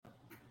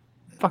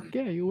Fuck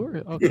yeah, you were.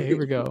 Okay, here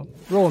we go.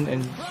 Rolling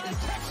in. The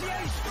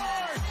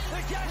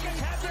Jackets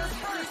have their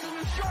first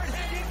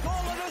short-handed goal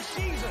of the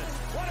season.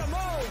 What a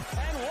move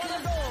and what a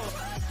goal.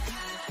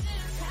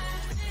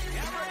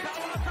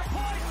 Yamakawa at the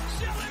point.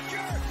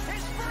 Sillinger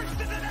is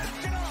first in the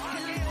National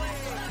Hockey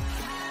League.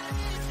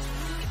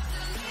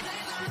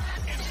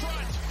 In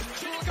front,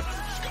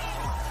 Chinikov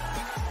score.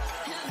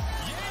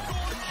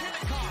 Yegor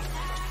Chinikov.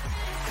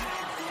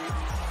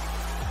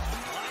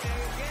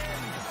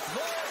 Again,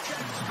 Lutz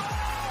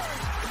scores.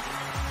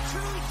 2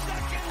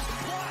 seconds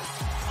plus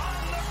on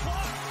the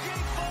clock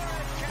before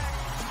a check,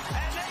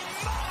 and they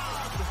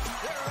mobbed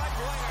their right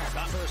winger.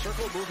 Down to the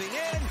circle, moving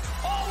in.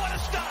 Oh, what a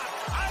stop!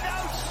 An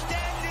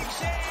outstanding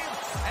save,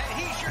 and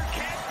he sure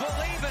can't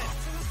believe it.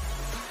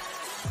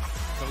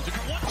 Those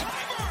are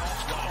one-timer.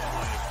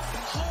 Score!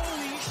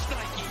 Holy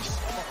shnikes!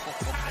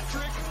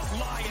 Patrick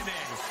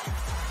Lyonet.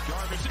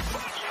 Jarvis in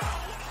front.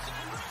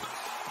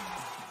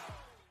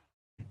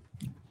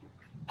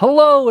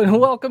 Hello and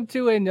welcome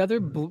to another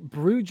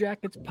Brew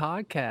Jackets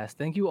podcast.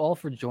 Thank you all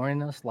for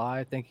joining us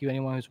live. Thank you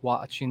anyone who's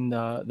watching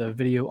the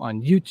video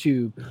on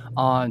YouTube,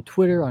 on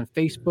Twitter, on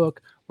Facebook,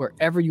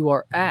 wherever you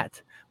are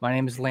at. My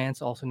name is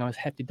Lance, also known as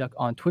Hefty Duck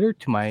on Twitter.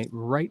 To my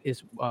right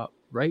is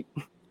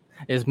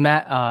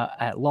Matt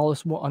at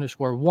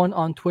lawless_1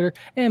 on Twitter,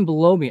 and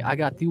below me I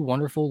got the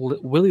wonderful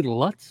Willie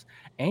Lutz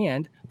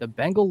and the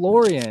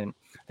Bengalorian.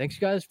 Thanks,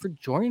 you guys, for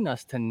joining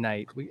us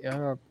tonight.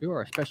 You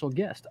are a special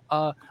guest.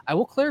 I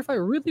will clarify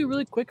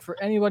really quick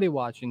for anybody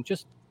watching.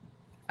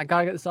 I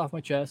gotta get this off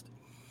my chest.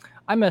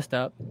 I messed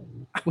up.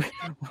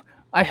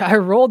 I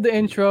rolled the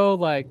intro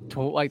like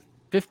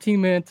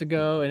 15 minutes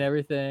ago and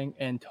everything,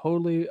 and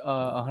totally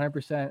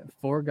 100%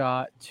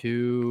 forgot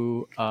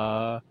to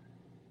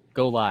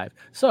go live.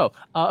 So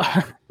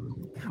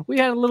we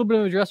had a little bit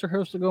of a dress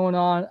rehearsal going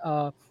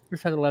on.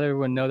 Just had to let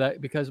everyone know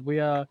that because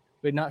we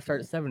did not start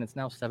at 7. It's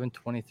now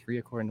 7:23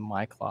 according to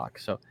my clock.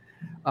 So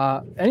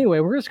anyway,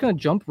 we're just going to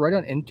jump right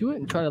on into it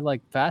and try to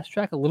fast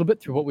track a little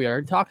bit through what we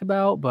already talked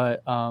about,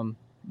 but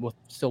we'll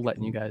still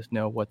letting you guys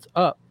know what's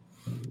up.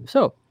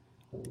 So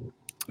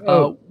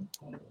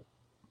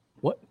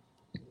what?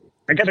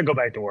 I got to go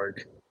back to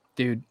work.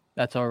 Dude,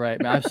 that's all right,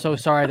 man. I'm so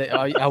sorry that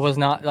I was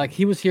not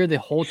he was here the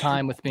whole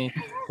time with me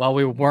while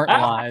we weren't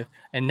live.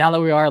 And now that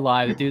we are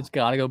live, the dude's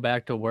got to go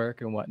back to work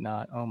and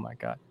whatnot. Oh my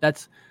God.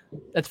 That's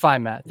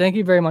fine, Matt. Thank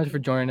you very much for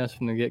joining us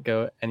from the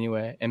get-go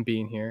anyway and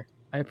being here.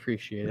 I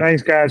appreciate it.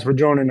 Thanks, guys, for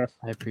joining us.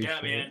 I appreciate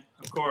it. Yeah, man.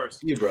 Of course.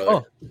 You, brother.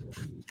 Oh, I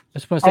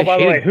just want to say, by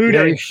the way, who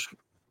day?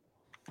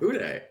 Who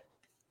day?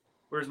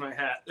 Where's my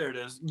hat? There it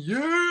is.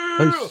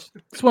 I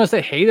just want to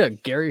say hey to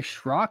Gary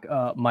Schrock,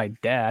 my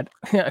dad.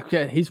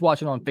 He's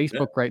watching on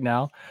Facebook right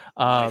now.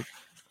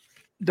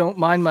 Don't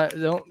mind my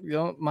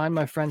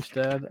French,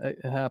 Dad.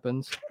 It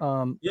happens.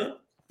 Damn.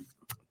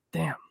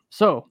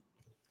 So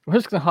we're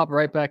just gonna hop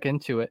right back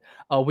into it.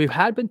 We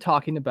had been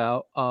talking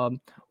about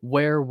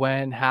where,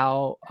 when,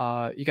 how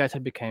you guys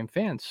had became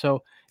fans.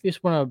 So you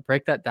just want to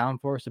break that down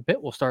for us a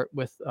bit. We'll start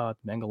with the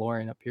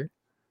Bengalorian up here.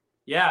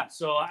 Yeah.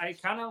 So I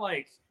kind of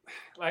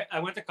I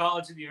went to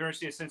college at the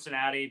University of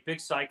Cincinnati. Big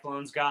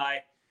Cyclones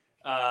guy.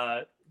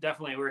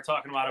 Definitely, we were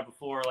talking about it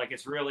before.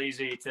 It's real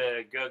easy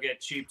to go get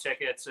cheap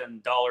tickets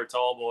and dollar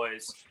tall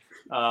boys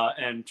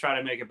and try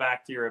to make it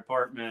back to your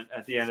apartment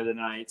at the end of the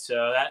night.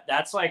 So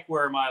that's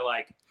where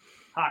my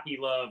hockey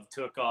love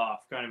took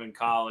off kind of in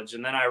college.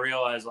 And then I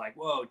realized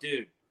whoa,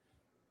 dude,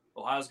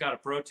 Ohio's got a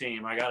pro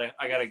team. I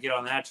gotta get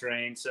on that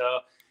train. So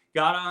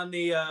got on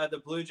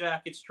the Blue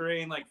Jackets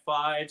train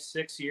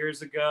 5-6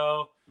 years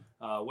ago.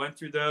 Went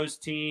through those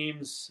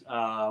teams.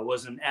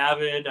 Was an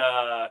avid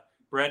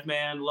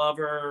Breadman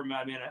lover.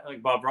 I mean,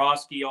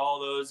 Bobrovsky, all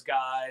those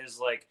guys.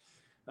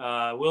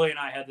 Willie and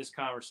I had this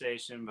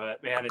conversation,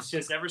 but man, it's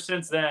just ever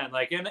since then.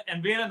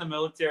 And being in the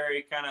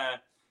military kind of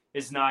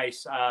is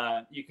nice.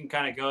 You can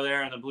kind of go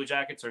there, and the Blue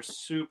Jackets are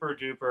super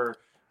duper.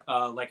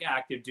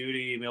 Active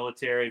duty,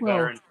 military,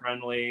 veteran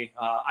friendly.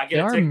 They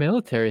are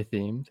military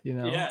themed,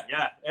 Yeah.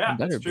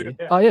 Better true, be.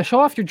 yeah. Oh yeah, show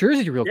off your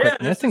jersey real quick.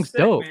 That thing's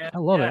sick, dope. Man. I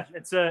love it.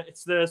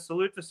 It's the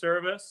salute to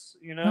service.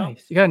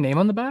 Nice. You got a name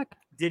on the back?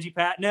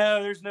 Digipat?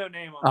 No, there's no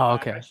name on the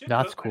back. Oh, okay.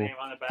 That's cool. Name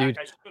on the back. Dude.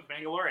 I should put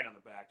Bengalorian on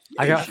the back.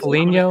 I got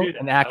Foligno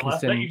and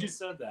Atkinson. I love that you just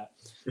said that.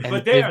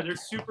 But they're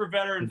super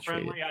veteran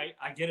friendly. I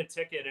get a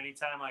ticket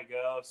anytime I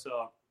go,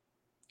 so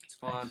it's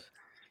fun.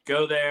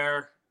 Go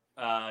there.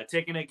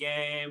 Taking a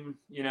game,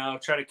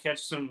 try to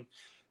catch some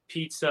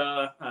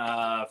pizza,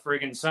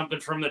 friggin'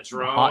 something from the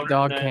drone. Hot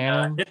dog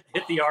cannon.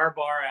 Hit the R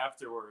bar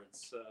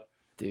afterwards. So.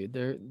 Dude,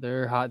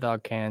 their hot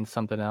dog cannon's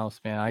something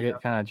else, man. I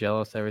get kind of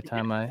jealous every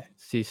time I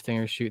see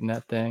Stingers shooting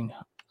that thing.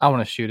 I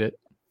want to shoot it.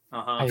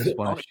 I just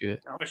want to shoot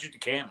it. I want to shoot the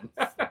cannon.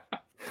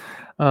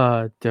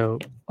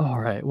 Dope. All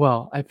right.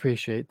 Well, I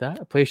appreciate that.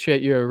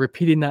 Appreciate you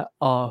repeating that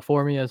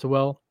for me as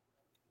well.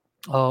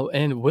 Oh,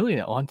 and Willie,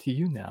 on to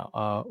you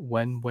now.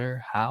 When,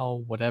 where,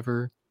 how,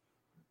 whatever,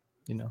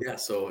 Yeah,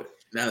 so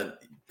now,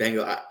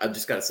 Bengal, I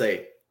just got to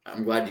say,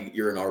 I'm glad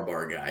you're an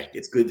R-bar guy.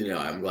 It's good to know.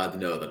 I'm glad to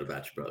know that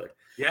about your brother.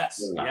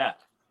 Yes, yeah,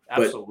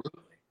 absolutely. But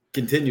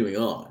continuing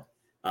on,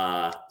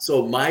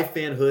 So my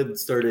fanhood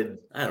started,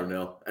 I don't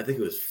know. I think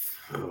it was,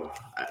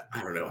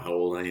 I don't know how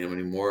old I am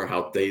anymore,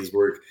 how days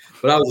work.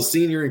 But I was a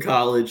senior in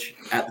college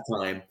at the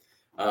time.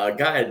 A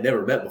guy I'd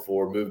never met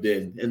before moved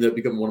in, ended up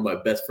becoming one of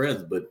my best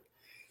friends. But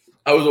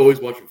I was always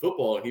watching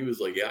football, and he was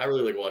like, yeah, I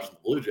really like watching the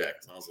Blue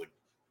Jackets. And I was like,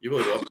 you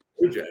really watch the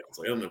Blue Jackets?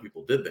 Like, I don't know if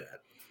people did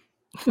that.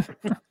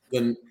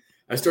 Then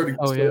I started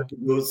to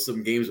go to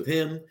some games with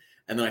him,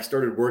 and then I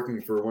started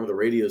working for one of the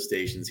radio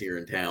stations here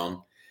in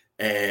town.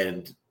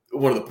 And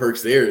one of the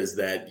perks there is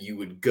that you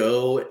would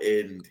go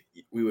and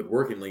we would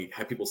work and like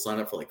have people sign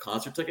up for like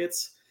concert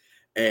tickets,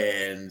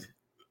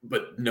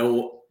 but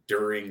no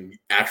during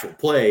actual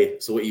play.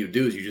 So what you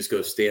do is you just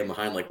go stand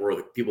behind like where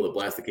the people that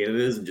blast the cannon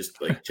is and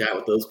just like chat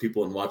with those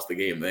people and watch the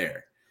game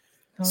there.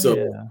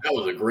 That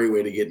was a great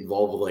way to get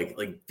involved with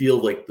like feel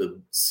like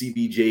the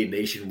CBJ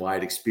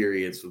nationwide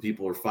experience when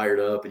people are fired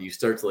up and you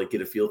start to like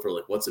get a feel for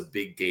like what's a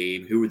big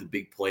game, who are the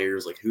big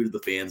players, like who do the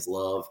fans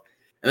love.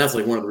 And that's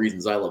like one of the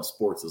reasons I love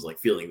sports is like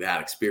feeling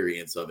that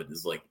experience of it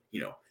is like,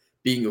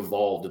 being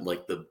involved in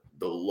like the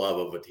love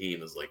of a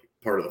team is like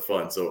part of the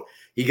fun. So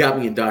he got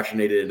me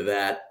indoctrinated into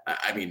that.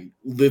 I mean,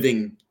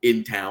 living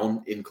in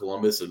town in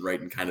Columbus and right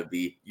in kind of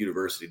the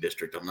university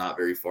district, I'm not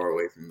very far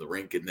away from the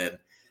rink. And then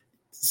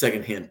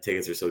secondhand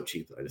tickets are so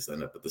cheap. I just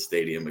end up at the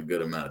stadium a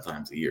good amount of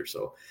times a year.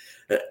 So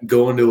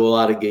going to a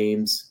lot of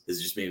games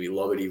has just made me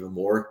love it even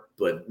more.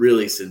 But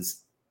really,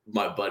 since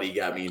my buddy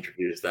got me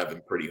introduced, I've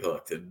been pretty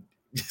hooked and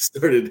just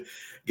started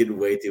getting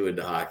way too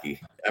into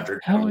hockey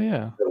after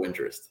no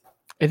interest.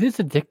 It is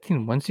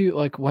addicting once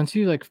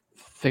you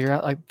figure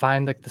out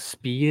find the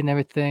speed and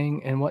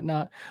everything and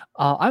whatnot.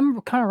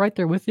 I'm kind of right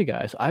there with you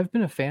guys. I've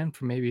been a fan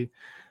for maybe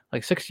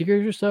 6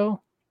 years or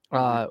so.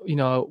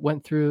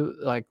 Went through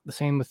the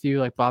same with you,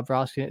 like Bob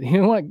Rossi.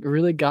 You know what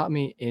really got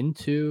me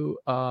into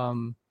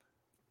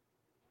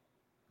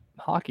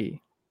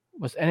hockey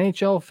was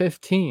NHL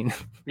 15.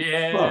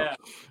 Yeah.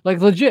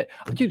 Legit.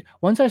 Dude,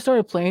 once I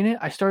started playing it,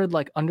 I started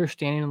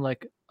understanding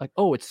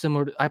oh, it's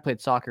similar to, I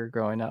played soccer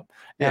growing up.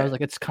 And I was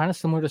like, it's kind of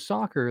similar to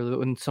soccer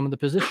in some of the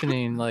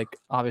positioning.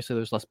 Obviously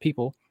there's less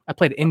people. I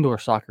played indoor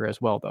soccer as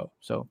well though.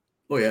 So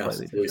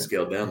it's really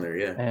scaled down there,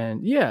 yeah.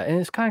 And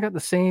it's kind of got the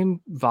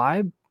same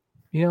vibe,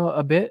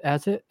 a bit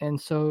as it.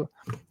 And so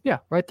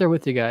right there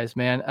with you guys,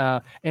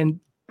 man. And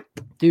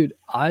dude,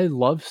 I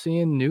love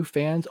seeing new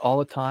fans all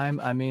the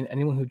time. I mean,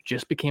 anyone who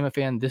just became a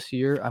fan this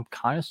year, I'm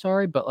kind of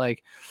sorry, but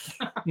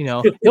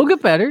it'll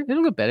get better.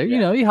 It'll get better.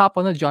 Yeah. You hop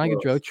on the Johnny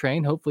Gaudreau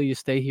train. Hopefully you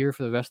stay here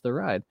for the rest of the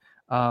ride.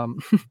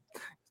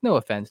 No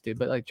offense, dude,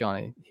 but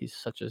Johnny, he's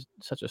such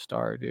a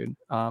star, dude.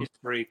 He's a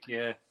freak,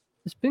 yeah.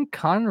 It's been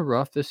kind of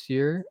rough this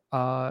year,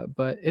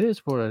 but it is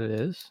what it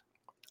is.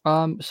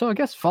 So I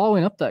guess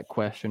following up that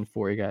question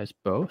for you guys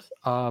both,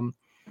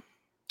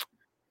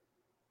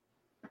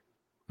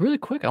 really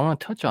quick, I want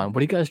to touch on what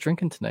are you guys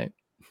drinking tonight?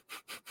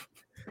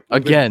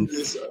 Again,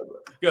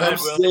 Go ahead, I'm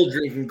still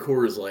drinking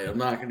Coors Light. I'm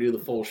not going to do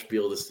the full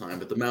spiel this time,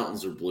 but the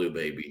mountains are blue,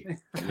 baby.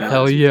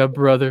 Hell yeah,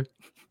 brother.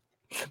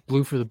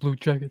 Blue for the Blue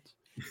Jackets.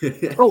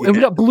 Oh, and we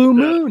got Blue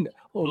Moon.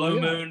 Oh, Blue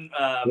Moon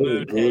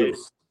Moon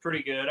Haze.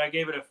 Pretty good. I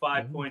gave it a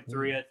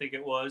 5.3, I think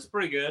it was.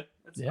 Pretty good.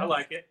 I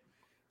like it.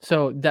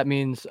 So that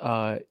means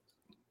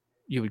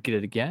you would get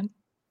it again?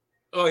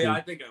 Oh, yeah,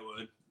 I think I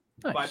would.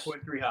 Nice.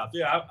 5.3 hops.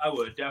 Yeah, I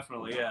would,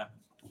 definitely, yeah.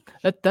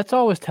 That's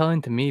always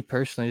telling to me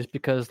personally, just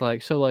because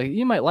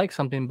you might like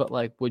something, but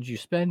would you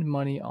spend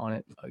money on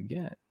it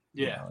again?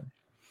 Yeah.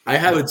 I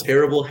have a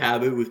terrible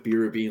habit with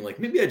beer of being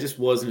maybe I just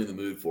wasn't in the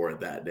mood for it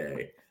that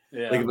day.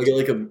 Yeah. If I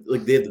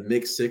get they have the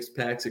mixed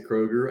 6-packs at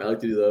Kroger, I like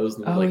to do those.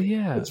 And I'm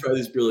let's try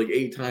this beer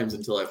 8 times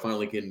until I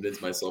finally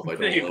convince myself I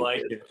don't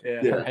like it.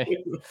 Yeah. Right.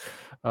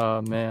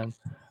 Oh man.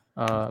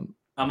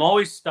 I'm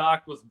always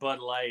stocked with Bud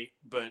Light,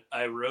 but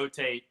I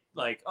rotate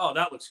oh,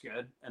 that looks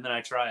good, and then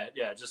I try it.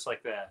 Yeah, just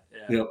like that.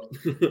 Yeah.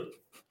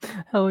 Yep.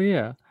 Hell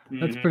yeah.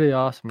 That's pretty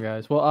awesome,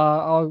 guys.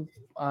 Well,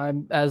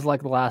 I'm as the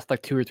last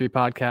 2 or 3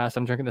 podcasts,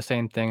 I'm drinking the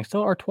same thing.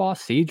 Still Artois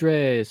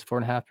Cidres,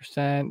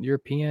 4.5%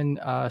 European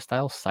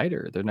style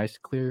cider. They're nice,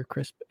 clear,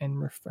 crisp, and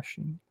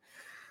refreshing.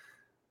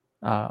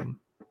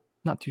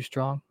 Not too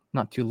strong,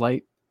 not too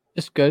light,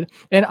 just good.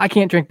 And I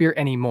can't drink beer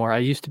anymore. I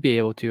used to be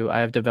able to. I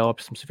have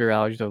developed some severe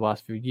allergies over the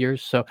last few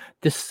years. So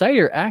this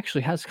cider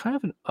actually has kind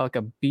of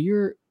a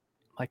beer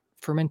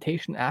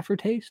fermentation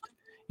aftertaste.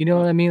 You know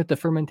what I mean with the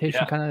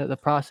fermentation kind of the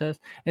process.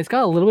 And it's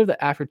got a little bit of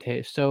the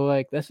aftertaste.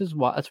 So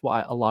that's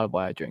why a lot of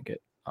why I drink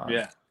it.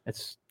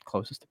 It's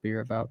closest to beer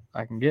about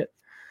I can get.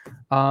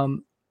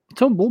 So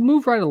we'll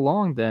move right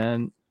along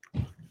then.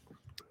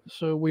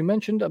 So we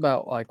mentioned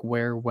about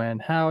where, when,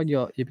 how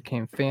you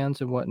became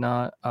fans and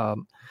whatnot.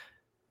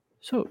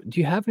 So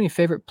do you have any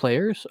favorite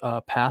players,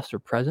 past or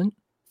present?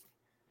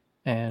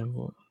 And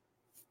we'll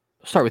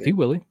start with you,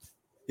 Willie.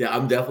 Yeah,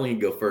 I'm definitely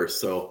gonna go first.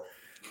 So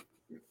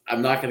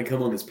I'm not going to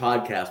come on this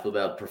podcast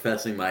without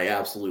professing my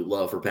absolute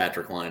love for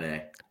Patrick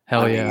Laine.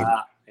 Hell yeah.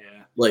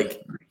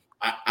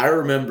 I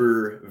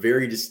remember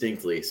very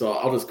distinctly. So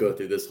I'll just go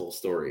through this whole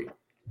story.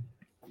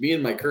 Me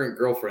and my current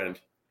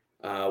girlfriend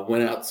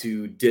went out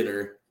to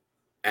dinner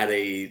at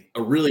a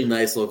really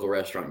nice local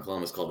restaurant in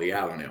Columbus called the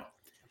Avenue.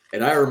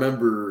 And I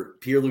remember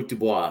Pierre-Luc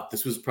Dubois,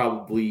 this was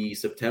probably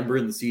September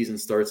and the season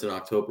starts in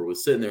October,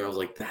 was sitting there. I was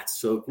like, that's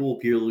so cool.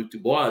 Pierre-Luc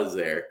Dubois is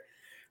there.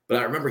 But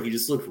I remember he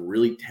just looked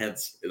really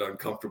tense and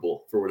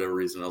uncomfortable for whatever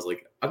reason. I was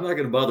like, I'm not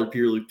going to bother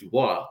Pierre-Luc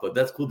Dubois, but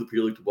that's cool that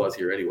Pierre-Luc Dubois is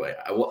here anyway.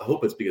 I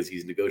hope it's because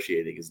he's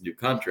negotiating his new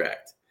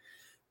contract.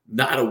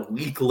 Not a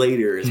week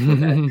later is when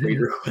that trade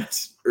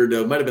request, or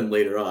no, it might have been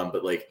later on,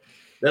 but like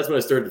that's when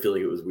I started to feel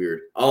like it was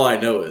weird. All I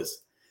know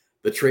is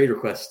the trade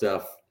request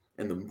stuff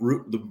and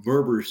the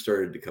murmurs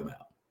started to come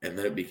out, and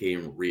then it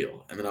became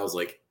real. And then I was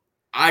like,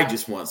 I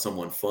just want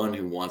someone fun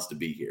who wants to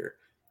be here.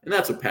 And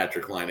that's what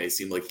Patrick Laine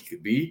seemed like he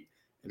could be.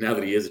 And now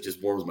that he is, it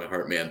just warms my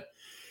heart, man.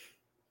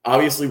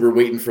 Obviously, we're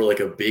waiting for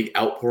like a big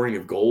outpouring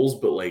of goals,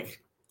 but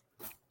like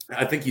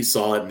I think you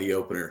saw it in the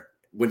opener.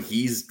 When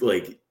he's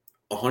like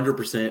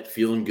 100%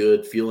 feeling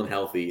good, feeling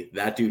healthy,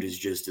 that dude is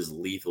just as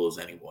lethal as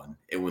anyone.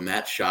 And when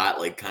that shot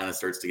like kind of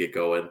starts to get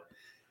going,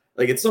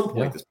 like at some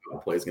point this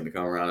play is going to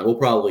come around, and we'll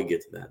probably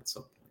get to that at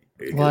some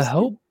point. Well, I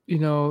hope,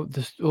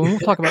 this. Well, we'll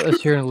talk about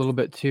this here in a little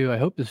bit too. I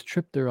hope this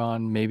trip they're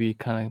on maybe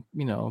kind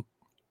of,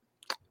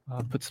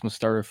 put some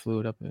starter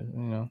fluid up,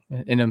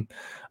 in him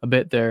a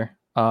bit there.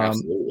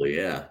 Absolutely,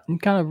 yeah.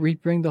 And kind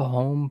of bring the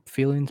home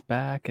feelings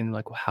back and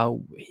like how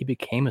he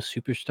became a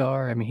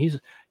superstar. I mean,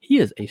 he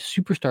is a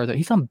superstar. That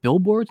he's on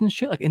billboards and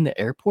shit, like in the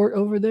airport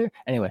over there.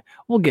 Anyway,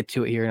 we'll get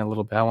to it here in a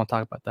little bit. I want to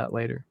talk about that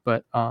later,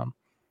 but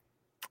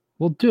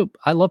we'll do.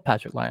 I love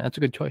Patrick Laine. That's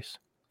a good choice.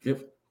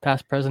 Yep.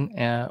 Past, present,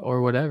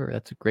 or whatever.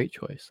 That's a great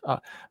choice.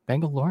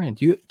 Bengalorian,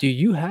 do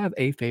you have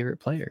a favorite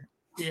player?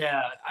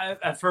 Yeah,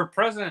 for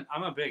president,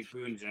 I'm a big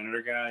Boone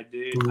Jenner guy,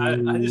 dude.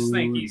 I just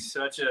think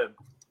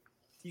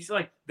he's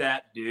like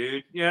that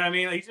dude. You know what I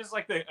mean? Like, he's just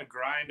like a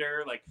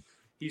grinder. Like,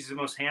 he's the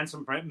most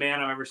handsome man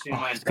I've ever seen in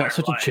my he's entire got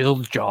such life. a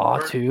chiseled jaw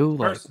too.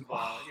 First of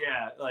all,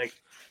 yeah. Like,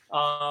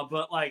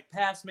 but like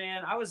past,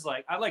 man, I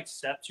like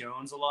Seth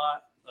Jones a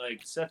lot.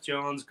 Like Seth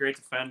Jones, great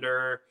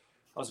defender.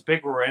 I was a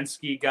big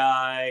Werenski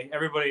guy.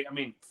 Everybody, I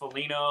mean,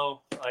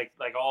 Foligno, like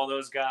all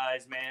those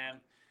guys, man.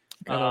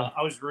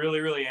 I was really,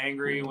 really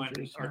angry when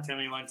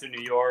Timmy went to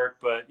New York,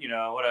 but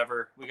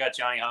whatever. We got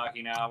Johnny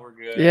Hockey now. We're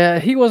good. Yeah,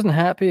 he wasn't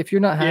happy. If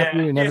you're not happy,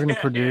 you're never going to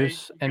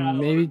produce. Yeah, and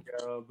maybe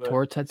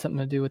Torts had something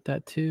to do with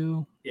that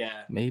too. Yeah,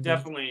 maybe.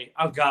 Definitely.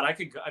 Oh God,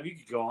 you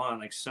could go on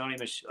like Sonny,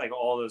 like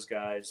all those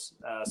guys.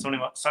 Sonny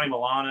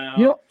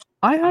Milano.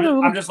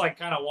 I'm just like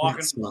kind of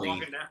walking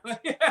down.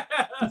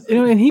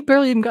 And he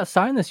barely even got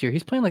signed this year.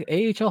 He's playing like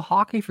AHL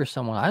hockey for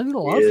someone. I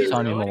love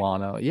Sonny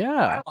Milano.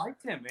 Yeah, I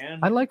liked him, man.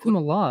 I liked him a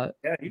lot.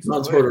 Yeah, he's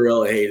John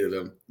Tortorella hated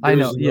him. I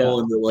know. No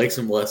one that likes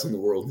him less in the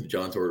world than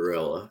John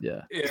Tortorella.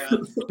 Yeah.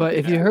 But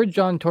if you heard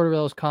John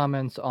Tortorella's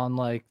comments on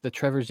like the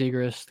Trevor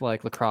Zegras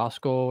like lacrosse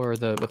goal or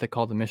what they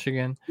call the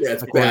Michigan,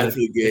 it's like, bad for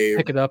the game.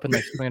 Pick it up and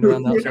like swing it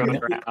around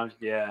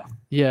that.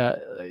 Yeah.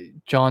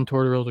 John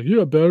Tortorella's like,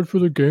 yeah, bad for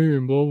the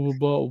game. Blah blah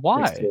blah.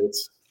 Why?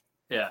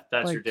 Yeah,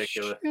 that's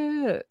ridiculous.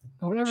 Shit.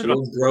 Whatever.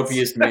 The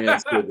grumpiest man,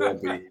 still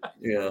grumpy.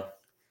 Yeah.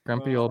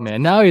 Grumpy old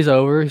man. Now he's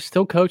over. He's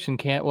still coaching.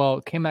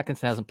 Cam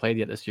Atkinson hasn't played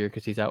yet this year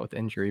because he's out with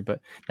injury. But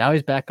now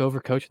he's back over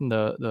coaching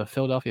the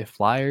Philadelphia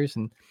Flyers.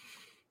 And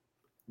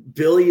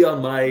Billy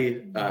on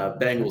my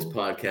Bengals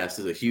podcast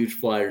is a huge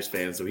Flyers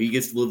fan, so he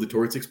gets to live the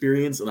Torts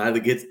experience, and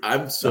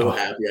I'm so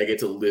happy I get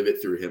to live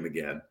it through him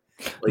again.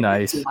 Like,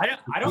 nice.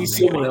 I don't he's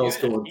think someone else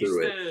going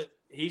through it.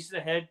 He's the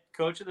head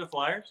coach of the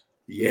Flyers.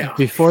 Yeah.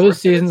 Before the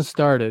season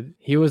started,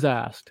 he was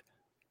asked,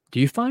 do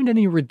you find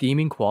any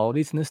redeeming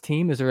qualities in this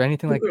team? Is there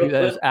anything like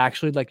that is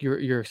actually like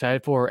you're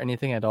excited for or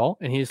anything at all?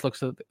 And he just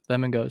looks at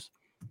them and goes,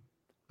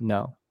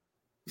 no.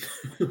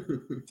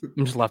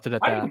 I'm just left it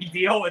at that. Why did we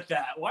deal with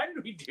that? Why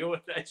did we deal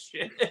with that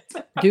shit?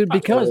 Dude,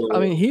 because I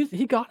mean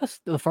he got us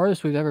the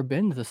farthest we've ever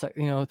been to the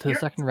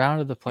second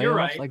round of the playoffs,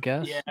 right. I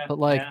guess.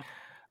 Yeah,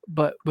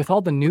 but with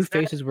all the new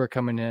faces we're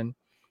coming in,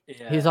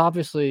 he's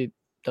obviously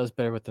does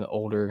better with the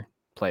older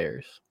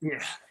players.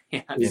 Yeah.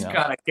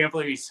 God, I can't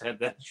believe he said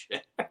that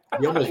shit.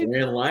 He almost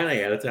ran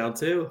Laine out of town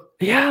too.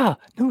 Yeah,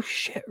 no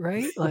shit,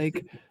 right?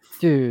 Like,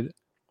 dude,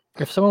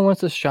 if someone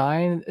wants to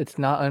shine, it's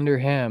not under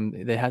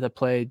him. They had to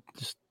play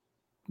just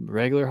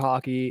regular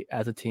hockey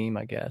as a team,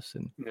 I guess.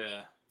 And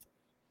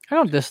I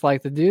don't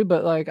dislike the dude,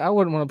 but like I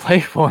wouldn't want to play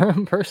for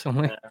him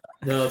personally.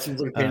 No, it seems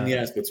like a pain in the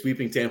ass, but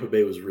sweeping Tampa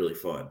Bay was really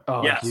fun.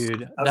 Oh, yes.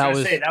 Dude, that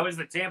was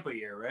the Tampa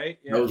year, right?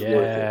 Yeah, that was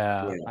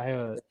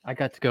worth it. I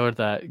got to go to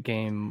that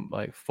game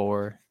like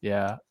 4,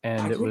 and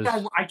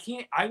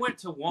I went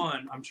to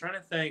one. I'm trying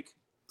to think.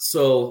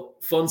 So,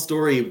 fun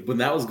story. When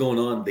that was going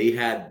on, they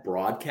had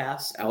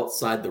broadcasts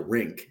outside the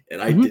rink, and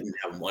I didn't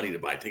have money to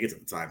buy tickets at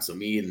the time. So,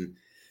 me and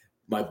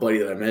my buddy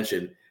that I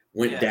mentioned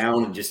went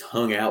down and just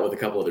hung out with a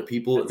couple other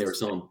people, and they were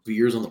selling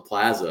beers on the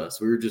plaza.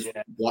 So we were just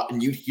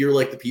and you'd hear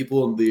like the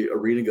people in the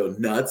arena go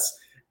nuts,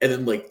 and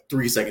then like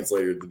 3 seconds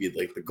later it'd be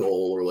like the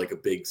goal or like a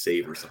big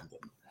save or something.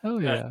 Oh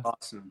yeah, that's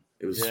awesome.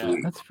 It was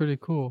sweet. That's pretty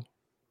cool.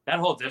 That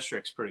whole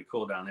district's pretty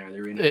cool down there. The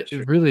arena it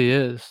really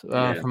is.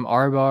 From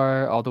our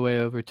bar all the way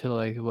over to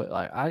like what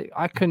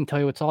I couldn't tell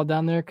you what's all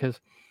down there because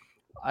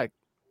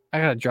I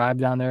gotta drive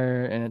down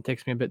there, and it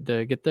takes me a bit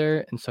to get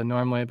there. And so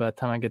normally, by the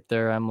time I get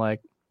there, I'm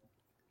like,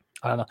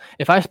 I don't know.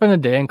 If I spend a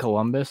day in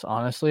Columbus,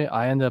 honestly,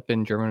 I end up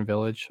in German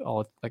Village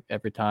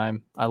every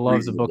time. I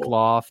love the Book Reasonable.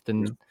 Loft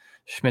and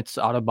Schmidt's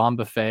Autobahn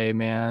Buffet,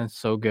 man. It's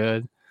so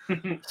good.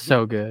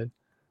 So good.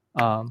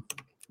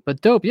 But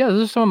dope. Yeah,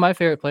 those are some of my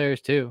favorite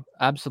players too.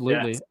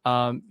 Absolutely.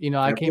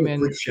 I came in.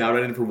 Quick shout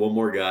out in for one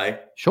more guy.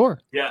 Sure.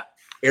 Yeah.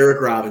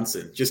 Eric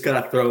Robinson. Just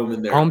gotta throw him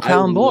in there.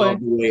 Hometown boy. Love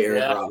the way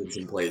Eric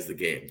Robinson plays the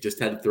game. Just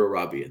had to throw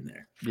Robbie in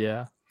there.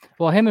 Yeah.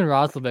 Well, him and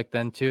Roslovic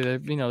then too.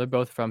 They're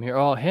both from here.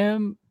 Oh,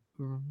 him.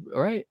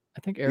 Right. I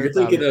think Eric. You're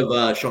thinking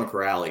of Sean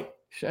Corrali.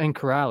 And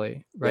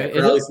Corrali, right?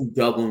 Yeah, Corrali's from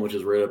Dublin, which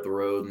is right up the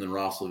road, and then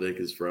Roslovic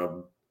is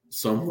from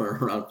somewhere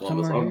around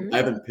Columbus. I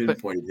haven't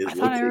pinpointed his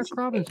location. Eric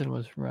Robinson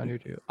was from around here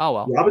too. Oh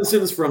well.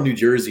 Robinson's from New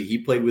Jersey. He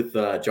played with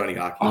Johnny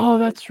Hockey. Oh,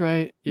 that's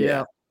right.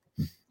 Yeah.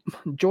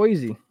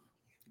 Joyzy.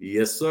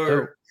 Yes,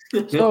 sir.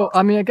 So,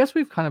 I mean, I guess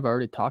we've kind of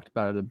already talked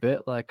about it a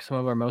bit, like some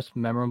of our most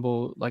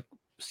memorable, like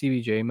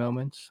CBJ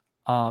moments.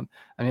 I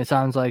mean, it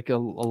sounds like a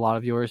lot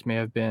of yours may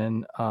have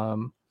been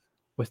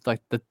with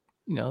like the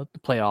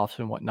playoffs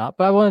and whatnot.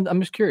 But I'm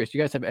just curious. Do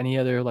you guys have any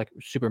other like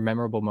super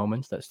memorable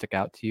moments that stick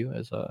out to you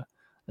as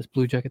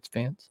Blue Jackets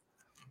fans?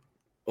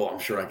 Oh, I'm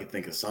sure I could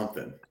think of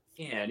something.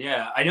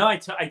 Yeah. I know. I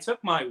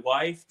took my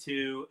wife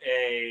to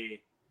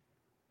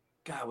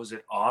was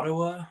it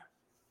Ottawa?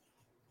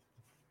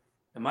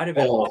 It might have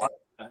been Ottawa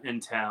in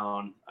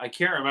town. I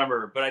can't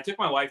remember, but I took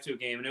my wife to a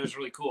game and it was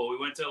really cool. We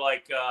went to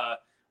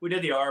we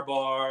did the R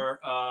bar.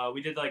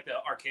 We did like the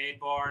arcade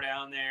bar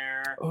down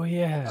there. Oh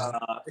yeah.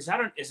 Is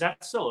that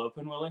still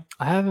open, Willie?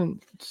 I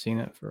haven't seen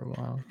it for a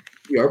while.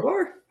 The R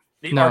bar?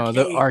 The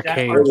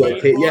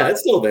arcade. Yeah,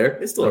 it's still there.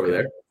 It's still over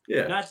there.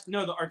 Yeah.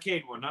 The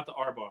arcade one, not the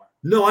R bar.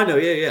 No, I know.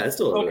 Yeah, it's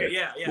still over there.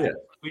 Yeah.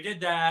 We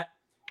did that,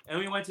 and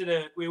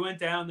we went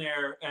down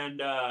there,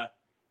 and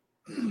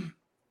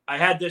I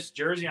had this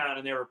jersey on,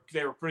 and they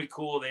were pretty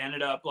cool. They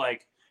ended up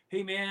like,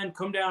 hey man,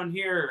 come down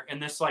here,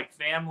 and this like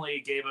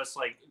family gave us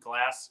like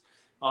glass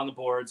on the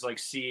boards, like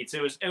seats.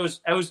 It was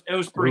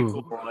pretty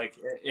cool. Like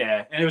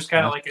and it was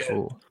kind of like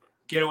a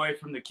get away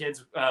from the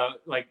kids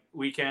like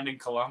weekend in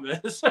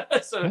Columbus.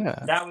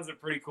 That was a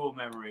pretty cool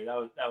memory. That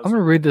was I'm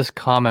gonna read this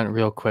comment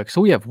real quick.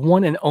 So we have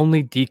one and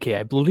only DK.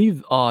 I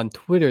believe on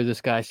Twitter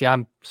this guy,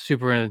 I'm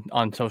super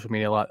on social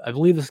media a lot. I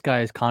believe this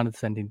guy is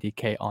condescending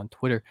DK on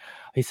Twitter.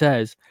 He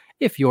says,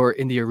 if you're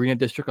in the Arena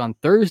District on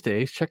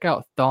Thursdays, check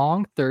out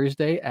Thong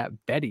Thursday at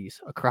Betty's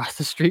across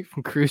the street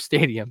from Crew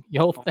Stadium.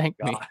 You'll thank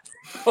me.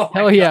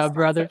 Hell yeah,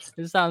 brother.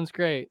 It sounds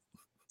great.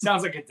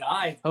 Sounds like a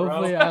dive, bro.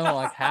 Hopefully I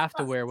don't have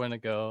to wear when to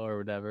go or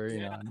whatever.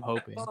 I'm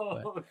hoping.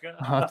 But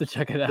I'll have to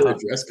check it out. Is there a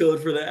dress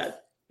code for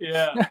that?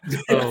 Yeah.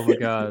 Oh my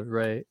God.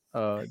 Right.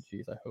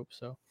 Geez, I hope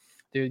so.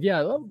 Dude,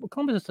 yeah,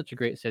 Columbus is such a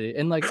great city.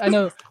 And like I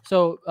know,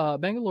 so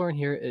Bengalorian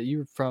here,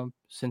 you're from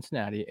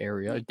Cincinnati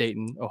area,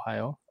 Dayton,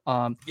 Ohio.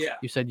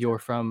 You said you're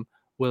from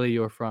Willie,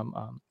 you're from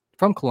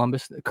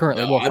Columbus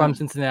currently. No, from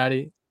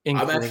Cincinnati.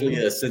 I'm actually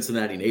a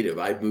Cincinnati native.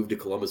 I moved to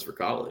Columbus for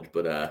college,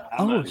 but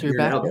so you're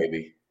back now, there?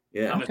 Baby.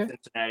 Yeah, I'm a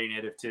Cincinnati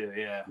native too.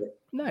 Yeah.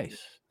 Nice.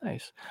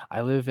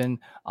 I live in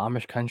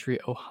Amish country,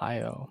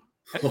 Ohio.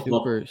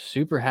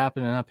 Super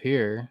happening up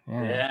here.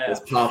 Yeah. It's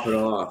popping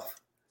off.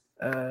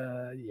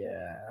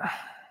 Yeah.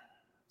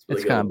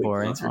 It's kind of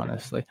boring,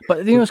 honestly.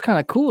 But what's kind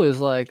of cool is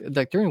like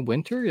during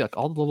winter, like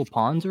all the little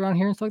ponds around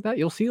here and stuff like that,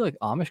 you'll see like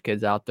Amish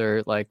kids out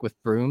there like with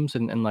brooms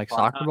and like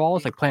soccer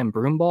balls, like playing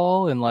broom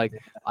ball and like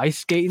ice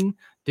skating.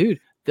 Dude,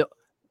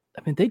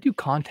 they do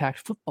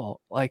contact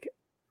football. Like,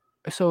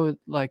 so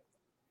like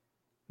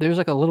there's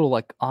like a little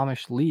like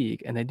Amish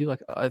league, and they do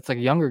like it's like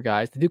younger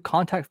guys. They do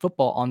contact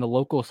football on the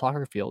local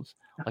soccer fields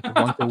like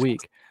once a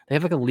week. They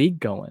have like a league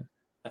going.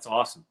 That's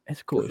awesome.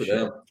 It's cool as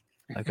shit.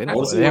 Like they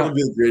don't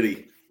be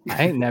gritty.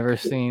 I ain't never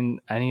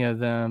seen any of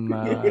them.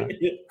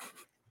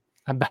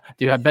 I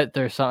bet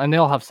there's some, and they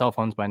all have cell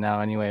phones by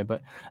now anyway.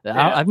 But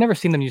I've never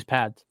seen them use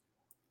pads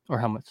or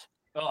helmets.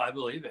 Oh, I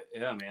believe it.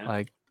 Yeah, man.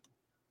 Like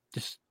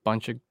just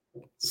bunch of.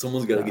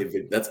 Someone's got to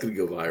get. That's gonna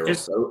go viral.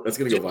 That's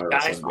gonna go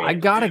viral. I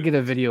gotta get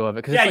a video of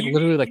it because it's like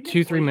literally like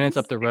 2-3 minutes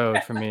up the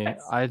road from me.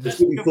 I just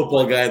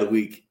football guy of the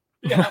week.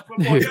 Yeah,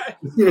 football guy.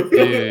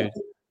 Dude,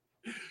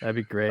 that'd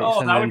be great.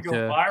 Oh, that would go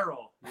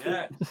viral.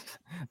 Yeah,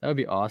 that would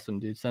be awesome,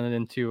 dude. Send it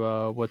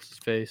into what's his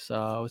face?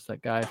 What's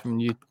that guy from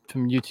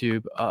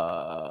YouTube?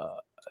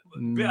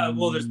 Yeah,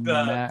 well, there's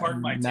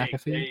Pardon My Take.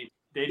 McAfee.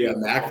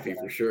 McAfee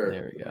for sure.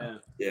 There we go.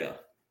 Yeah.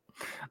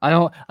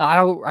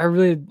 I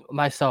really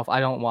myself, I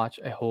don't watch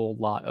a whole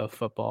lot of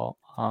football.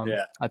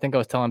 I think I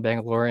was telling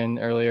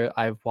Bengalorian earlier,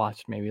 I've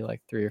watched maybe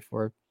like 3 or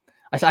 4.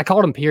 I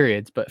called them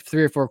periods, but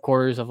 3 or 4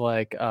 quarters of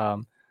like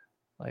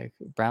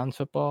Browns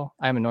football.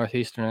 I'm a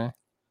Northeasterner.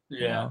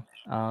 Yeah.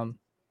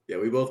 Yeah,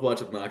 we both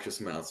watch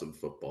obnoxious amounts of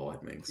football, I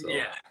think. So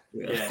yeah.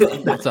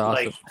 That's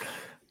awesome. Like,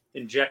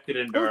 injected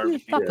into our.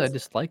 It's not that I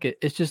dislike it.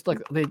 It's just like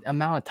the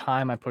amount of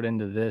time I put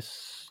into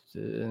this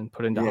and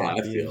put into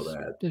hockey. I feel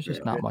that. There's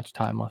just not much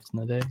time left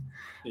in the day.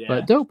 Yeah.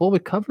 But dope. Well, we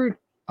covered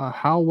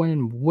How, when,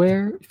 and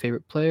where?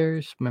 Favorite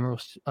players,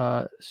 memorable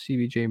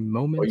CBJ Oh,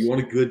 moments. you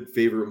want a good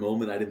favorite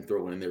moment? I didn't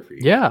throw one in there for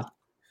you. Yeah. guys.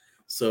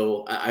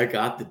 So I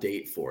got the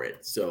date for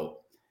it. So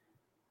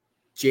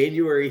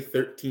January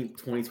 13th,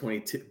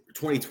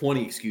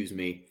 2020, excuse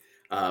me.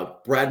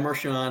 Brad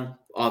Marchand,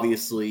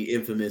 obviously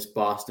infamous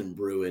Boston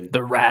Bruin,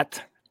 The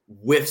Rat.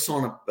 whiffs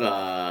on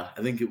a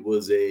I think it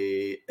was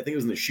in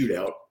the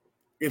shootout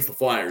against the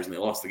Flyers, and they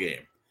lost the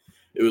game.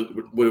 It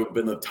would have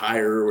been the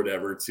tire or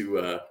whatever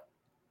to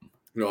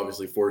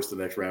obviously force the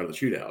next round of the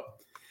shootout.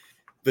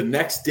 The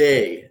next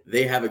day,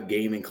 they have a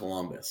game in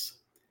Columbus.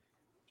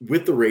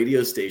 With the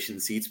radio station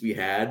seats we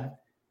had,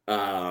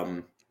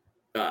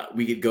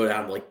 we could go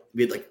down to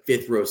we had like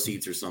fifth row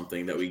seats or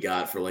something that we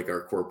got for like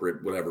our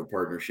corporate whatever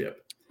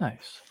partnership.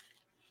 Nice.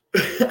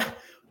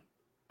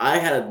 I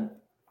had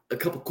a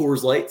couple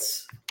Coors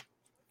Lights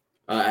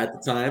at the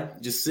time,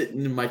 just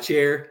sitting in my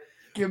chair.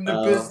 Give him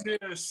the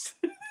business.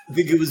 I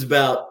think it was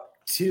about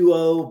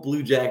 2-0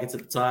 Blue Jackets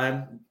at the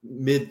time,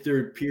 mid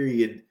third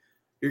period.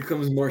 Here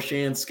comes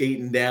Marchand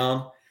skating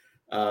down.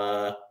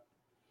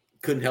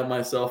 Couldn't help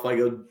myself. I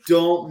go,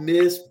 "Don't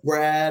miss,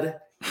 Brad."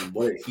 And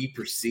what did he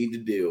proceed to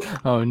do?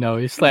 Oh no,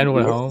 he slammed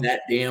one home.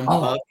 That damn Oh,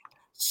 puck.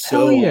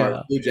 So yeah.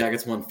 hard. Blue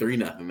Jackets won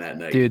 3-0 that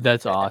night. Dude,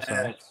 that's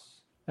awesome.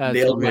 That's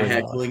Nailed my really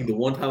heckling. awesome. The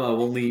one time I've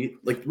only,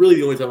 really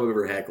the only time I've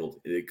ever heckled.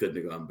 It couldn't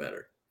have gone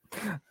better.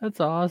 That's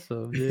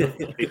awesome,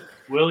 dude.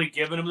 Willie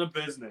giving him the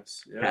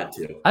business. Yeah. Had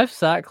to. I've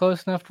sat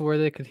close enough to where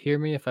they could hear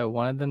me if I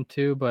wanted them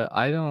to, but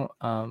I don't.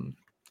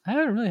 I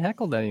haven't really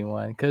heckled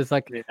anyone because,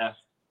 Yeah.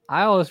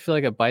 I always feel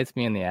like it bites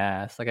me in the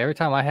ass. Like every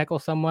time I heckle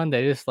someone,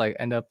 they just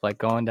end up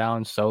going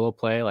down solo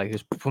play,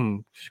 just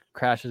boom,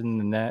 crashes in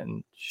the net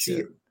and See,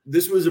 shit.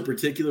 this was a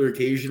particular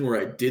occasion where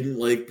I didn't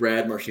like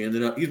Brad Marchand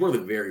enough. He's one of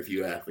the very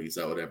few athletes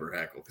I would ever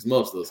heckle because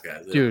most of those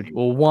guys, Dude,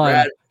 well,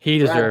 one, he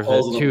deserves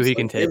it. Two, he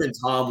can take him it. and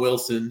Tom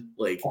Wilson.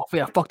 Oh,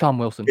 yeah, fuck Tom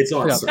Wilson. It's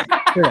Straight awesome.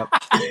 up. Straight up.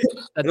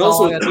 That's And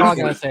also- all I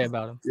gotta say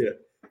about him. Yeah.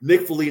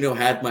 Nick Foligno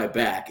had my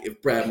back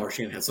if Brad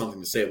Marchand had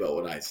something to say about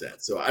what I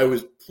said. So I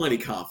was plenty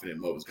confident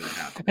in what was going to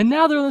happen. And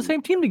now they're on the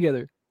same team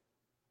together.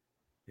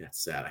 Yeah,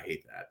 it's sad. I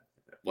hate that.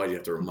 Why do you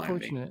have to remind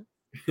me? Unfortunate.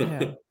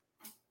 Yeah.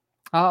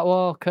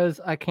 Well, because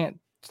I can't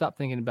stop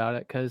thinking about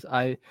it. Because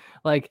I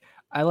like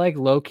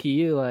low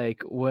key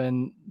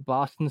when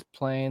Boston's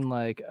playing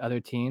other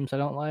teams I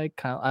don't like.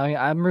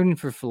 I'm rooting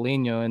for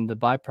Foligno, and the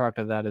byproduct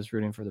of that is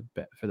rooting for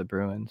the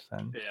Bruins.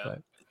 Then, Yeah.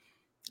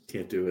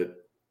 Can't do it.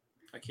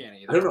 I can't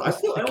either. I don't know.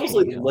 I almost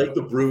can't, like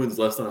the Bruins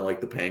less than I like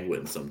the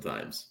Penguins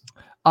sometimes.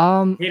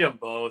 Hate them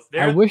both.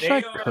 I wish I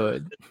are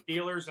could. The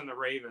Steelers and the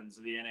Ravens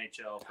of the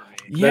NHL for me.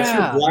 Yeah, That's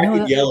your black no,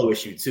 and that- yellow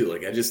issue too.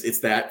 It's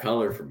that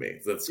color for me.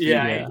 That's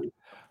Yeah.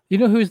 You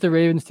know who's the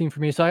Ravens team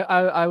for me? So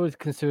I would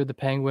consider the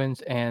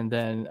Penguins, and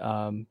then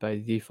by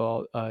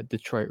default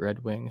Detroit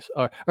Red Wings,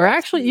 or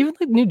actually even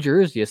New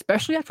Jersey,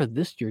 especially after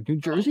this year. New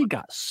Jersey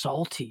got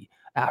salty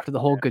after the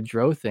whole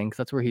Gaudreau thing, because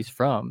that's where he's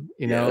from.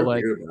 You know, they're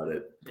weird about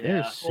it.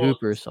 they're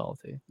super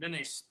salty. Then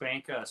they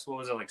spank us. What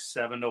was it,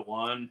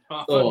 7-1?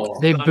 Oh.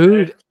 They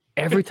booed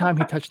every time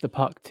he touched the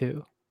puck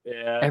too.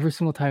 Yeah. Every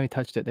single time he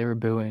touched it, they were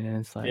booing, and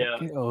it's Yeah.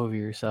 get over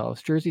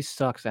yourselves. Jersey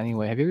sucks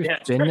anyway. Have you ever Yeah,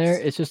 been there?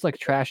 Jersey- It's just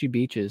trashy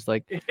beaches.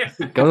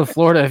 Go to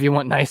Florida if you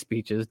want nice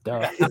beaches.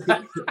 Duh.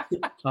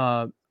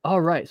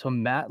 All right. So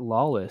Matt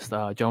Lawless,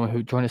 gentleman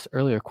who joined us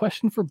earlier.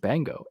 Question for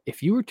Bango: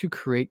 if you were to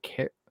create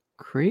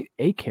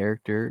a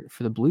character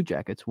for the Blue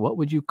Jackets, what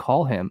would you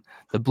call him?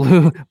 The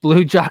Blue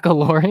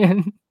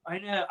Jackalorian? I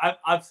know.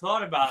 I've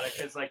thought about it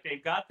because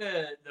they've got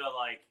the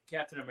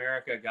Captain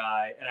America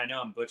guy, and I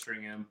know I'm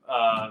butchering him.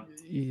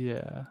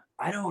 Yeah.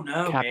 I don't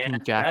know, Captain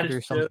man. Jacket That is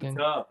or something?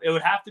 So tough. It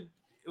would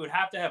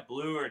have to have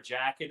blue or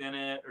jacket in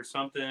it or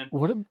something.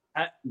 What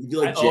You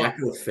do like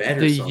Jacko Fett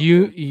or the something.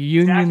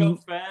 Union Jacko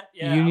Fett,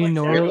 yeah, Union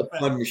I like Nor- Jacko a Fett.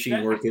 fun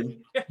machine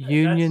working.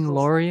 Union That's-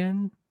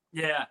 Lorian?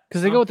 Yeah,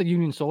 Because they go with the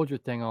Union Soldier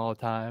thing all the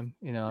time.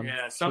 You know. I'm yeah,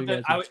 sure you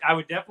something. guys I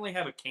would definitely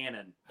have a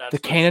cannon. That's the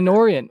what-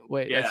 Cannonorian.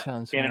 Wait, Yeah, that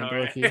sounds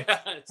Cannonorian.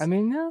 Cannonorian. I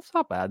mean, that's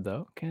not bad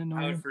though. I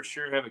Cannonorian. would for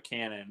sure have a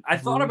cannon. I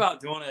thought Mhm. about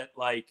doing it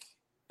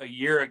a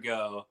year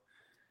ago,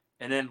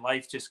 and then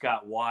life just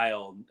got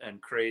wild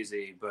and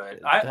crazy. But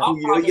I'll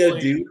You know what you gotta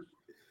probably- do?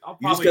 I'll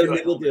You just probably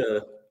gotta do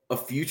make a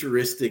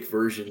futuristic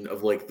version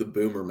of the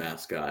Boomer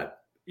mascot.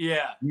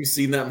 Yeah. You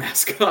seen that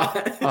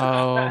mascot?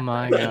 Oh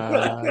my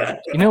god!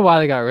 You know why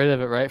they got rid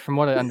of it, right? From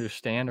what I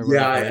understand, or what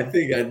Yeah, I I heard.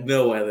 think I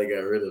know why they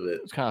got rid of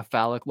it. It's kind of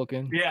phallic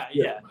looking. Yeah.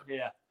 Yeah.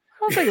 Yeah. I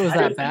don't think it was I'd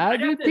that have to- bad, I'd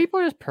have dude. to- People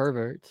are just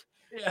perverts.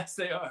 Yes,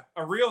 they are.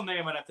 A real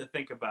name I'd have to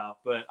think about,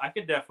 but I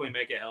could definitely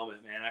make a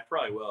helmet, man. I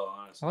probably will,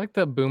 I honestly. like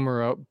the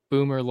Boomer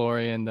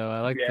Lorian though.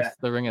 I like Yeah.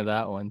 the ring of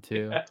that one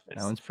too. Yeah, That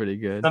one's pretty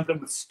good. Something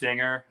with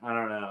Stinger. I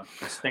don't know.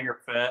 Stinger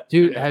Fett.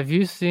 Dude, Yeah. have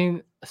you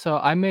seen? So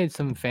I made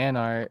some fan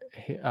art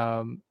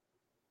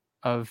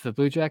of the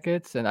Blue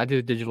Jackets, and I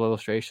do digital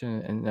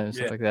illustration and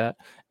stuff Yeah. like that.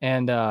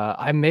 And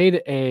I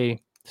made a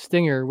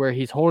stinger where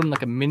he's holding a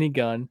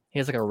minigun. He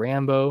has a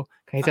Rambo.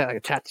 He's got a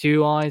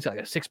tattoo on. He's got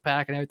a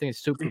 6-pack and everything. He's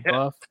super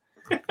buff.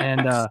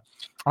 And I'll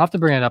have to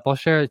bring it up. I'll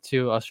share it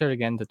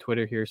again to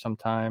Twitter here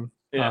sometime.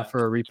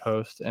 for a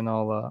repost, and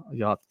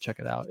you'll have to check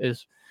it out. It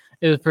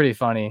was pretty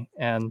funny,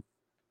 and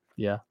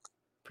yeah,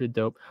 pretty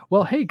dope.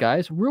 Well, hey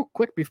guys, real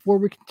quick before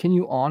we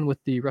continue on with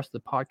the rest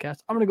of the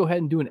podcast, I'm gonna go ahead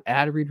and do an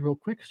ad read real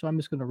quick. So I'm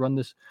just gonna run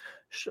this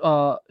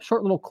short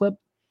little clip.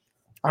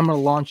 I'm gonna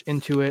launch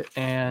into it,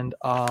 and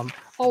I'll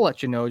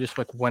let you know just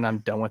like when I'm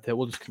done with it.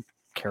 We'll just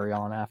carry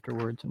on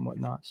afterwards and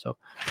whatnot. So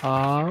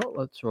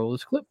let's roll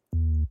this clip.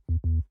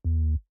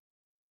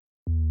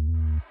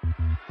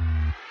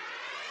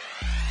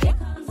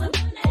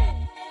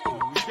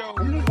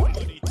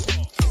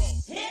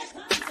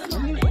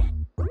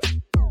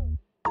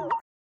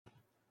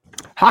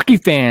 Hockey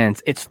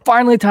fans, it's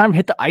finally time to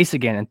hit the ice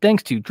again, and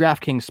thanks to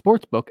DraftKings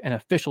Sportsbook, an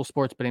official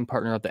sports betting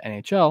partner of the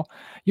NHL,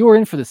 you are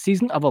in for the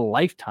season of a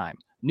lifetime.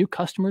 New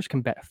customers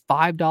can bet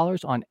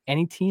 $5 on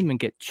any team and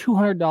get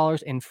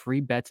 $200 in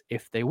free bets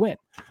if they win.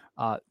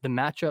 The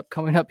matchup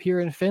coming up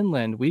here in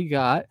Finland, we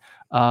got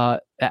the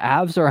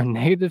Avs are a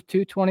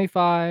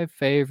 -225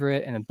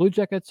 favorite, and the Blue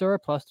Jackets are a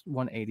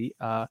 +180.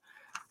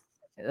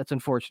 That's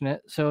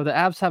unfortunate. So the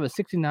Avs have a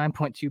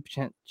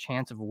 69.2%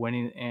 chance of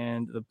winning,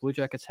 and the Blue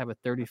Jackets have a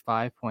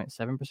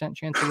 35.7%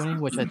 chance of winning,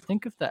 which I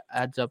think if that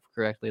adds up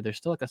correctly, there's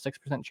still like a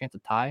 6% chance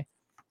of tie,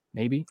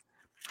 maybe.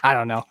 I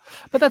don't know.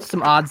 But that's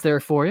some odds there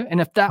for you.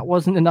 And if that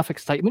wasn't enough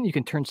excitement, you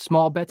can turn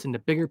small bets into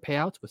bigger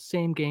payouts with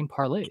same-game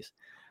parlays.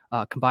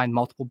 Combine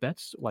multiple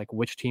bets like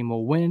which team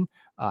will win,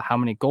 how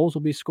many goals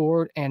will be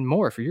scored, and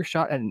more for your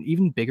shot at an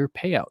even bigger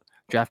payout.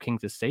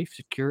 DraftKings is safe,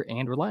 secure,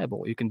 and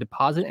reliable. You can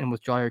deposit and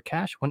withdraw your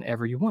cash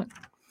whenever you want.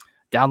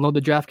 Download the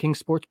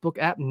DraftKings Sportsbook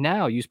app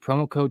now. Use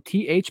promo code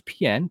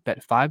THPN,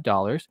 bet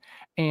 $5,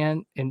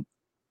 and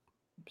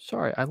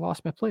sorry, I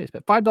lost my place.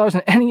 Bet $5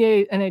 on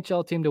any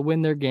NHL team to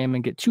win their game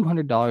and get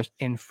 $200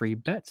 in free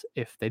bets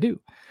if they do.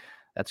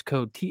 That's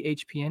code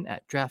THPN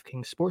at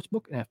DraftKings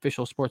Sportsbook, an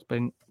official sports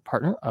betting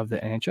partner of the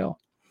NHL.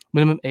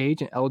 Minimum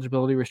age and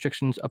eligibility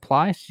restrictions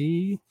apply.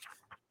 See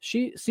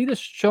the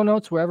show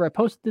notes wherever I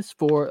post this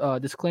for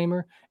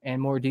disclaimer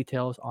and more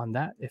details on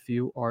that if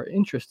you are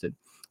interested.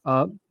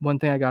 One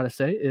thing I got to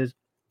say is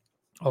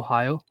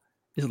Ohio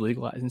is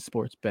legalizing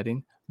sports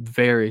betting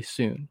very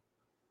soon.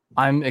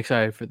 I'm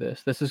excited for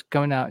this. This is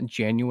coming out in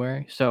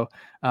January. So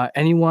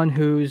anyone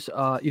who's,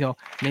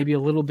 maybe a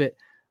little bit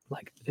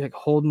like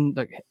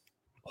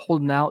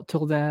holding out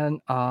till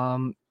then,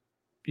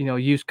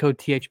 use code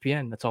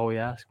THPN. That's all we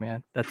ask,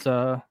 man. That's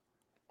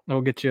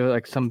it'll get you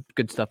like some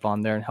good stuff on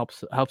there and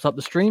helps out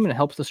the stream, and it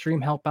helps the stream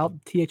help out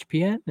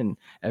THPN, and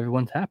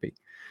everyone's happy.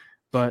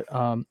 But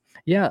how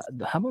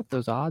about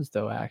those odds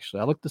though?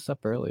 Actually, I looked this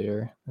up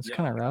earlier. It's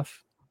kind of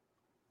rough,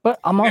 but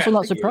I'm also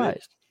not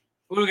surprised.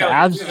 The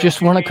Avs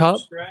just won a cup.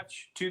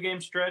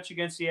 2-game stretch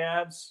against the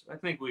Avs. I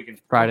think we can.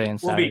 Friday and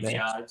Saturday. We'll beat the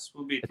odds.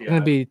 It's going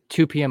to be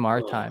 2 p.m. our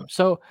time.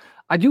 So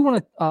I do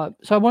want to.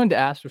 So I wanted to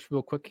ask just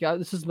real quick. Yeah,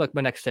 this is like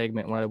my next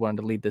segment. What I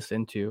wanted to lead this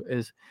into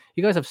is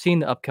you guys have seen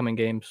the upcoming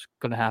games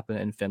going to happen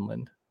in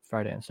Finland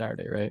Friday and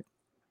Saturday, right?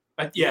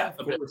 A bit.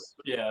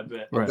 Yeah, a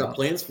bit. I've got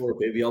plans for it,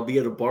 baby. I'll be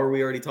at a bar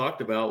we already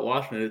talked about,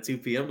 Washington, at 2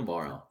 p.m.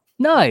 tomorrow.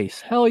 Nice.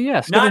 Hell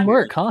yes. Good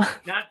work, huh?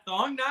 Not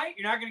thong night?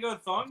 You're not going to go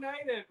to thong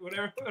night at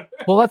whatever?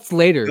 Well, that's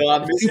later.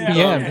 God, 2 p.m.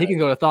 Yeah. He can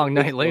go to thong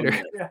night later.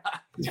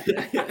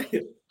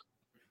 Shit.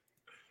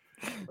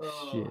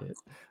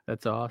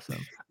 That's awesome.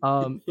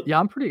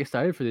 I'm pretty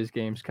excited for these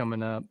games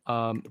coming up.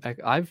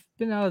 I've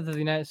been out of the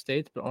United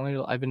States, but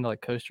I've been to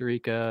like Costa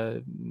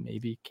Rica,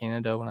 maybe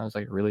Canada when I was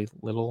like really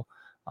little,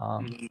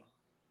 and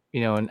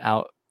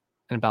out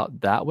and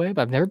about that way,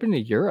 but I've never been to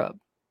Europe.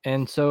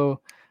 And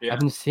so I've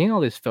been seeing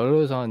all these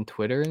photos on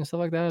Twitter and stuff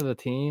like that of the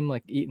team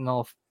like eating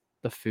all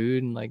the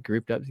food and like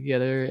grouped up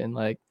together. And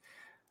like,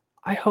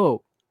 I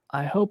hope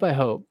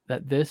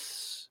that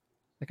this,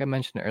 like I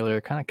mentioned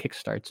earlier, kind of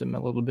kickstarts them a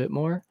little bit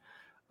more.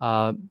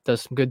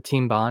 Does some good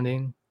team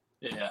bonding.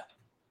 Yeah.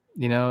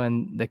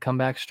 And they come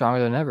back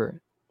stronger than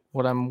ever.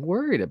 What I'm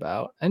worried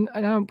about, and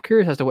I'm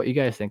curious as to what you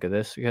guys think of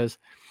this, because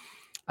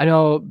I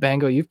know,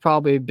 Bango, you've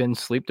probably been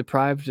sleep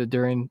deprived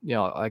during,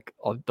 like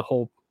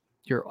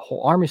your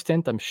whole Army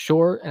stint, I'm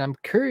sure. And I'm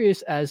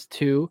curious as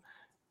to,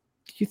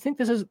 do you think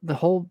the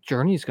whole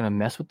journey is going to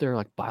mess with their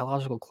like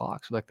biological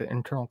clocks, like the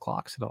internal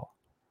clocks at all?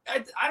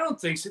 I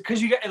don't think so,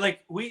 because you got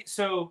like we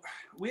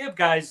have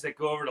guys that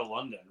go over to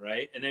London,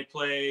 right? And they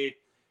play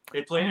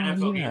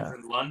NFL games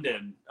in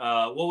London.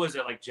 What was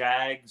it, like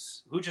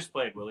Jags? Who just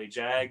played, Willie?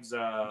 Jags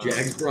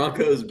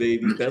Broncos,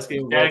 baby, best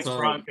game of all time. Jags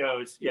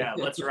Broncos. Yeah,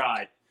 let's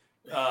ride.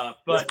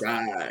 But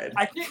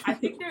I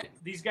think that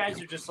these guys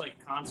are just like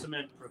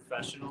consummate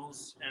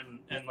professionals,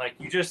 and like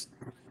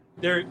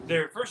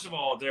they're first of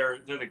all they're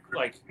the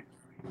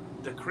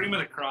cream of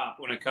the crop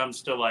when it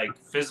comes to like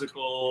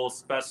physical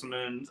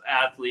specimens,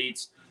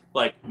 athletes,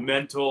 like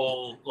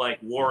mental like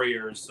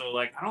warriors. So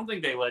like I don't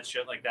think they let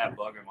shit like that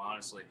bug them,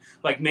 honestly.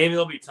 Like maybe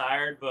they'll be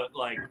tired, but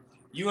like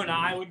you and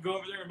I would go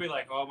over there and be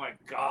like, oh my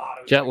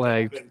god, jet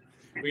lagged.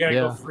 We gotta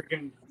go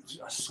freaking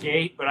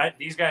skate. But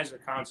these guys are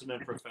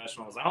consummate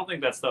professionals. I don't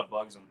think that stuff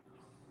bugs them.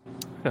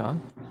 Yeah,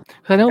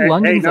 I know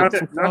London's not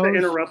to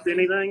interrupt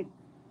anything,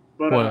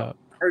 but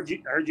heard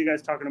you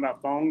guys talking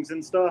about thongs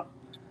and stuff.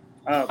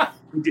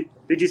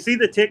 Did you see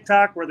the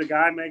TikTok where the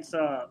guy makes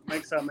a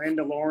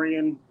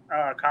Mandalorian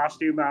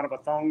costume out of a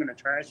thong and a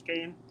trash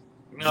can?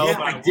 No, Yeah,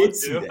 but I want did to.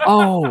 see that.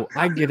 Oh,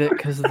 I get it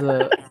because of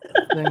the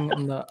thing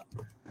on the.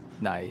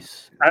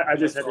 Nice. I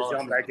just had That's to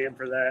jump back in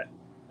for that.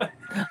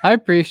 I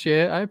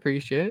appreciate it.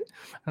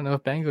 I don't know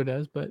if Bango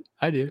does, but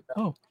I do.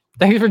 Oh,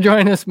 thank you for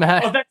joining us,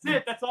 Matt. Oh, that's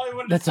it. That's all I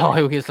wanted. That's to all.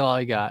 say. That's all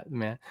I got,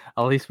 man.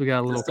 At least we got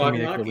a little Just talking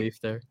comedic hockey.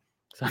 relief there.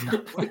 So,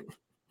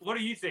 What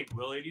do you think,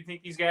 Willie? Do you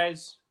think these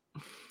guys?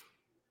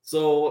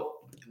 So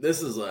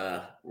this is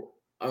I'm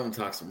gonna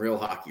talk some real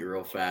hockey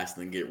real fast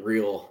and then get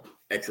real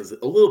X's,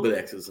 a little bit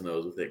X's and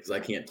O's with it because I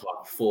can't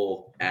talk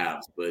full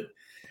abs, but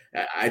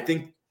I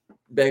think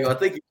Bango, I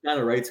think you're kind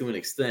of right to an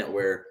extent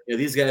where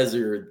these guys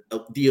are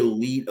the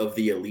elite of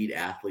the elite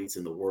athletes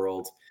in the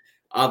world.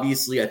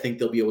 Obviously, I think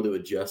they'll be able to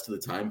adjust to the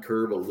time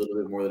curve a little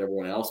bit more than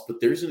everyone else,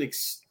 but there's a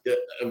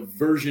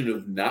version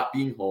of not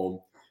being home,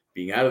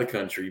 being out of the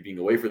country, being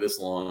away for this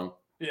long,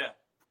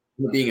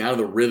 being out of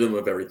the rhythm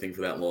of everything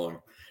for that long,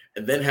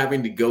 and then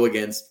having to go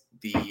against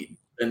the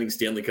defending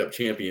Stanley Cup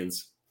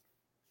champions,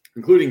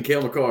 including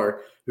Cale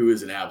Makar, who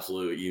is an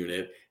absolute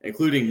unit,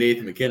 including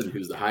Nathan McKinnon,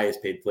 who's the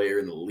highest paid player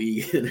in the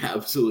league, an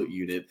absolute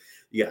unit.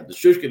 You got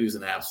Nishushkin, who's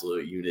an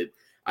absolute unit.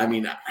 I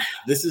mean,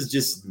 this is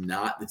just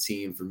not the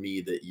team for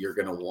me that you're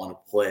going to want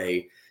to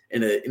play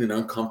in an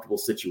uncomfortable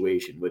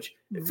situation, which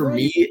for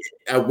me,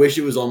 I wish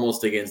it was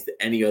almost against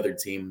any other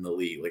team in the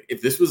league. Like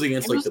if this was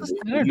against like the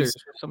Senators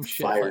or some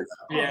shit.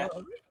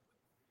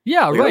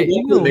 Yeah, like, right.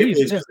 You know,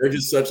 they're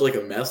just such like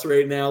a mess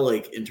right now.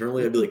 Like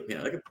internally, I'd be like,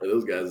 man, I could play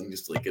those guys and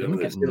just like get under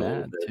their skin a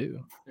little bit.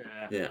 Too.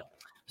 Yeah.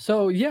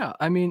 So yeah,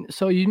 I mean,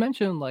 so you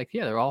mentioned like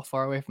they're all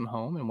far away from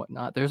home and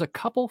whatnot. There's a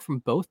couple from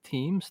both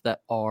teams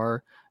that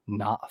are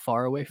not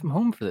far away from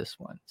home for this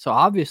one. So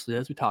obviously,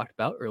 as we talked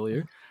about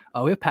earlier,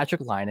 we have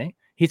Patrick Laine.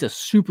 He's a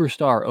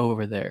superstar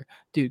over there,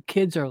 dude.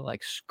 Kids are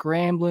like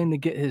scrambling to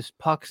get his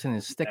pucks and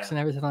his sticks and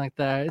everything like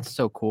that. It's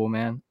so cool,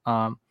 man.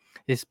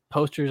 His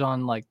posters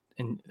on like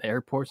in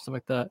airports, stuff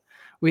like that.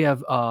 We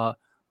have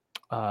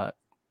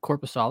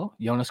Korpisalo.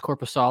 Jonas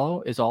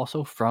Korpisalo is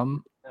also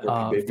from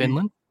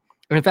Finland.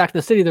 In fact,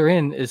 the city they're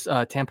in is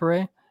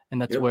Tampere,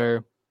 and that's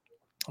where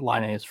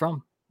Laine is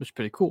from, which is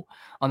pretty cool.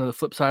 On the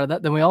flip side of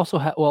that, then we also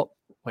have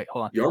wait,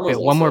 hold on. We have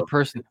one more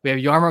person. We have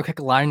Jarmo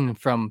Kekalainen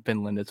from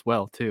Finland as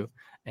well, too.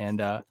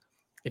 And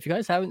if you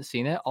guys haven't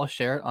seen it, I'll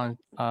share it on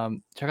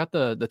check out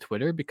the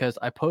Twitter because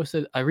I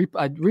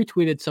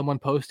retweeted someone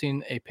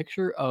posting a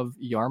picture of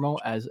Jarmo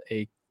as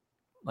a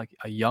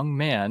young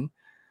man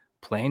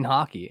playing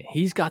hockey.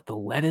 He's got the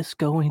lettuce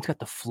going, he's got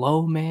the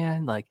flow,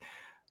 man. Like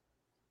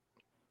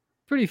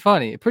pretty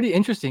funny, pretty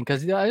interesting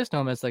because I just know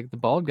him as like the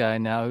bald guy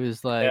now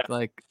who's like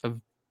a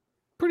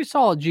pretty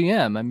solid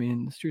GM. I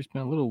mean, this year's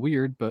been a little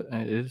weird, but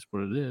it is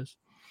what it is.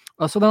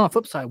 So then on the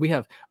flip side, we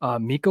have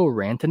Mikko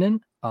Rantanen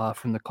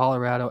from the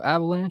Colorado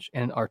Avalanche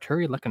and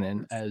Arturi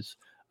Lehkonen as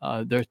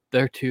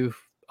their two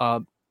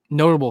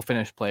notable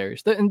Finnish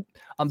players.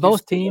 On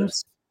both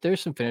teams,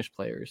 there's some Finnish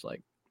players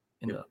like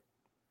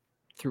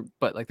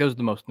but like those are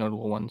the most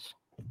notable ones,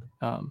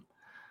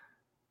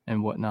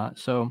 and whatnot.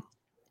 So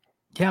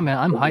yeah, man,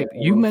 I'm hyped.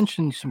 You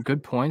mentioned some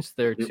good points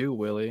there too,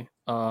 Willie.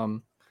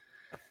 Some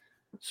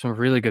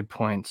really good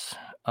points.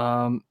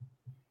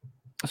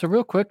 So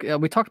real quick,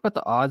 we talked about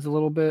the odds a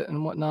little bit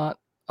and whatnot.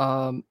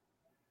 I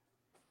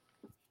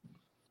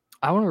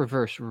want to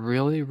reverse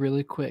really,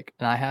 really quick,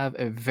 and I have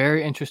a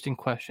very interesting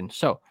question.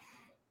 So,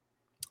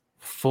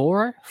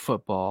 for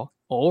football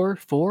or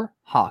for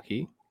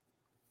hockey,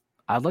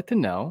 I'd like to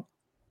know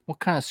what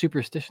kind of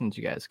superstitions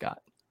you guys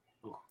got.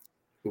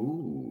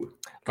 Ooh,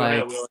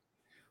 I'm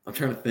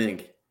trying to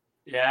think.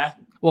 Yeah.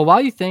 Well,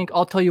 while you think,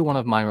 I'll tell you one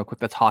of mine real quick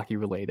that's hockey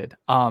related.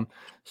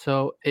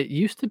 So it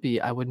used to be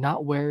I would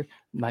not wear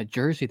my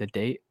jersey the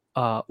day.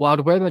 I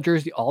would wear my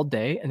jersey all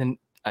day, and then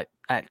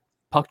at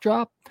puck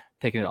drop,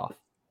 taking it off.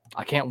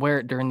 I can't wear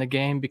it during the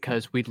game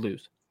because we'd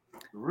lose.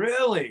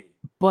 Really?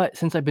 But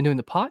since I've been doing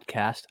the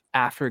podcast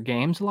after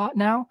games a lot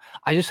now,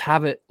 I just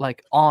have it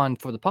like on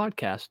for the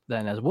podcast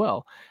then as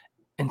well.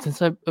 And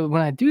since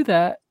when I do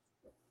that,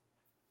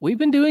 we've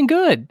been doing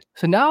good.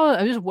 So now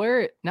I just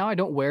wear it. Now I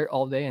don't wear it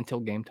all day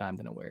until game time.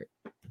 Then I wear it.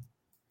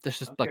 That's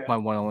just like my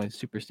one only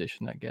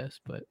superstition, I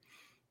guess. But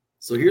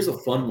so here's a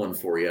fun one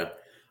for you.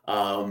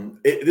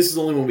 This is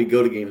only when we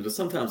go to games, but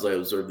sometimes I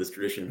observe this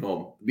tradition at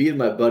home. Me and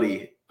my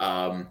buddy,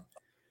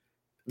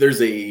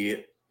 there's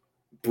a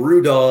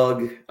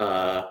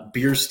BrewDog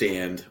beer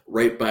stand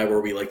right by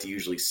where we like to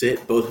usually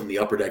sit, both in the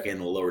upper deck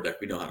and the lower deck.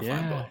 We know how to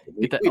find both.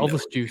 Get that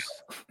Elvis juice.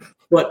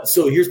 But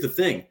so here's the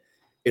thing.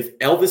 If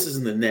Elvis is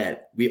in the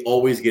net, we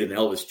always get an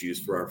Elvis juice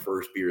for our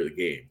first beer of the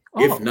game.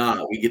 If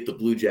not, we get the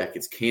Blue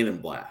Jackets Cannon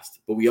Blast.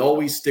 But we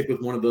always stick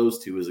with one of those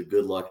two as a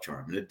good luck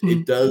charm. And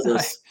it does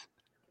us,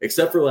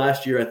 except for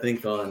last year, I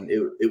think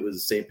it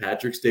was St.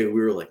 Patrick's Day.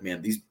 We were like,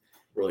 man,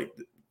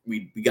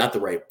 we got the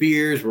right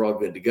beers. We're all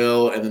good to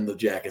go. And then the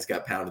Jackets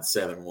got pounded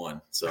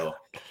 7-1. So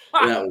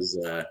that was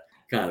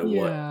kind of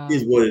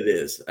what it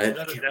is. Is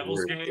that a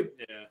Devils game?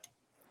 Yeah.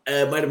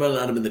 It might have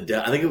not been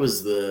the I think it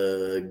was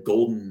the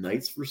Golden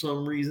Knights for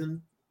some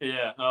reason.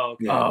 Yeah. Oh,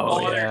 okay. Yeah. Oh,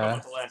 they're yeah. talking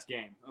about the last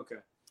game. Okay.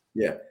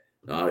 Yeah.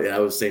 Yeah,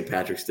 it was St.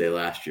 Patrick's Day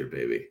last year,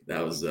 baby.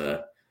 That was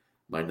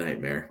my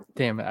nightmare.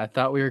 Damn it! I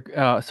thought we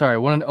were. Sorry,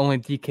 one and only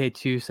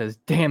DK2 says,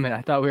 "Damn it!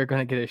 I thought we were going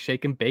to get a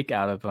shake and bake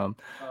out of him."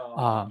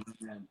 Oh,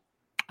 man.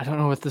 I don't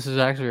know what this is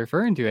actually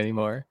referring to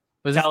anymore.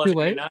 Was it too Talladega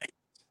late? Nights.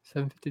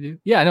 7:52.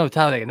 Yeah, I know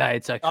Talladega Night.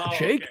 It's like Oh,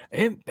 shake okay.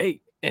 and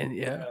bake, and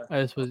yeah,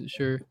 I just wasn't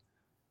sure.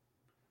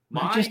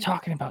 We were just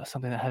talking about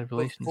something that had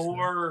relations.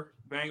 Before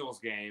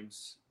Bengals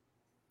games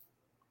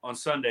on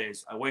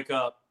Sundays, I wake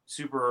up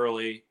super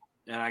early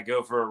and I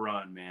go for a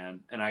run,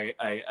 man. And I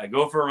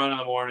go for a run in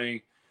the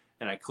morning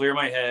and I clear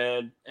my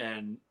head.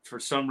 And for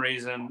some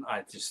reason,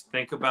 I just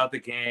think about the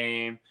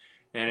game.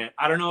 And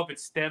I don't know if it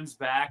stems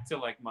back to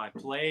like my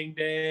playing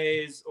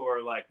days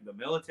or like the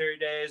military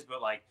days,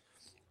 but like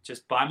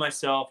just by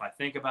myself, I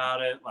think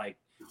about it. Like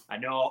I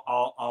know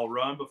I'll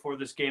run before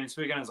this game this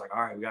weekend. It's like,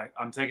 all right,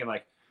 I'm thinking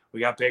like, we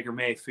got Baker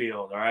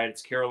Mayfield. All right,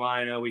 it's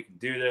Carolina. We can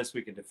do this.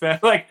 We can defend.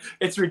 Like,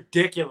 it's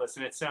ridiculous,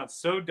 and it sounds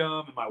so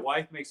dumb. And my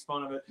wife makes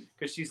fun of it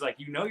because she's like,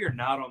 you're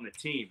not on the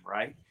team,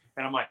 right?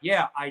 And I'm like,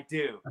 yeah, I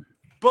do.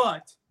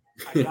 But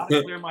I got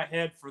to clear my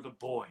head for the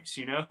boys,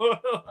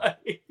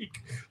 like,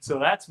 so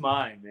that's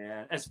mine,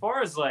 man. As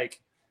far as, like,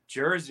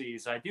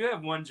 jerseys, I do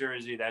have one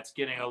jersey that's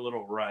getting a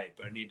little ripe.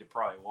 I need to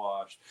probably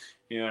wash.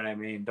 You know what I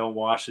mean? Don't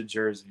wash the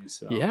jerseys.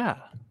 So. Yeah.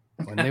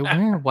 When they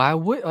wear, why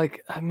would,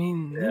 like, I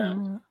mean,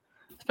 yeah.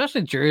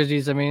 Especially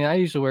jerseys. I mean, I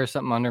usually wear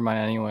something under mine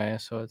anyway,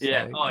 so it's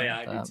yeah. like, Oh yeah,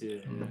 I do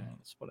too. Yeah.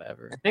 It's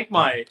whatever. I think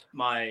because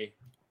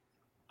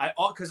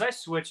I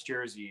switch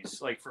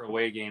jerseys like for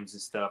away games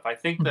and stuff. I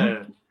think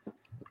my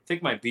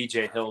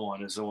BJ Hill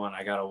one is the one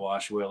I gotta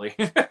wash, Willie.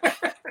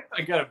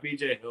 I got a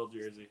BJ Hill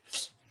jersey.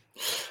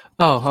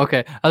 Oh,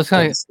 okay. I was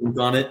kind of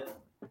on it.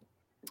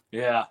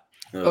 Yeah.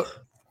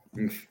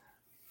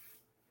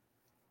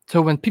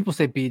 So when people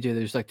say BJ,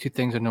 there's like two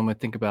things I normally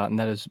think about, and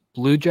that is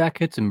Blue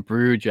Jackets and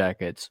Brew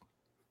Jackets.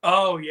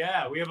 Oh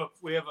yeah, we have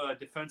a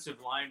defensive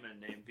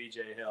lineman named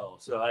BJ Hill,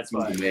 so that's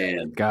why.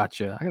 Man,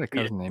 gotcha. I got a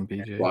cousin named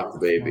BJ. Rock the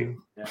baby.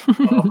 Yeah.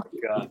 Oh my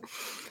god.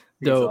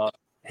 Dope.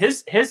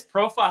 His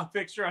profile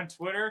picture on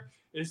Twitter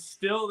is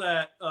still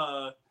that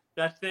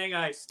thing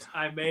I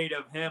made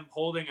of him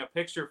holding a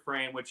picture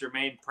frame with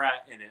Jermaine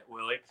Pratt in it,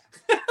 Willie.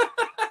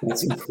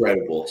 That's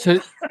incredible.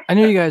 So I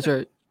know you guys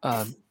are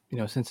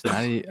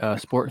Cincinnati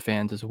sport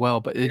fans as well,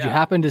 but did you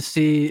happen to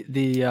see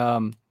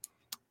the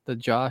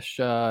Josh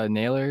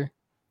Naylor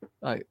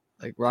like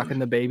rocking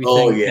the baby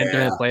thing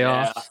during the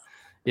playoffs?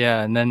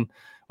 Yeah, and then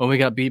when we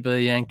got beat by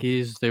the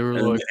Yankees, they were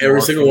like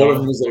every single one of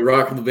them was like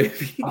rocking the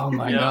baby. Oh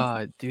my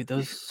god, dude,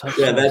 those such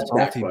that's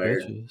salty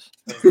backfired. bitches,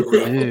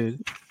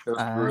 dude.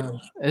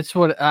 It's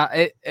what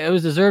it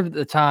was deserved at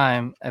the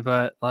time,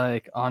 but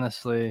like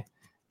honestly,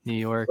 New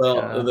York.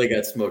 Well, they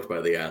got smoked by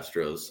the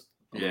Astros.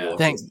 Yeah.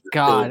 Thank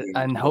God,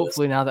 and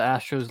hopefully now the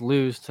Astros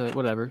lose to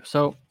whatever.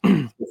 So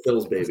the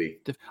Phil's baby.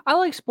 I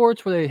like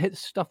sports where they hit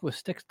stuff with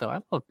sticks, though.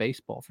 I love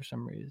baseball for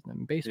some reason. I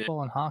mean,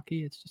 baseball and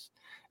hockey, it's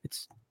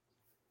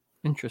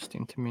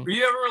interesting to me. Were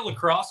you ever a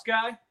lacrosse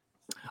guy?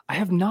 I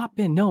have not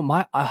been. No,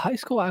 my high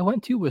school I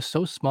went to was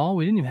so small.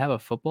 We didn't even have a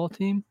football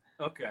team.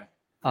 Okay.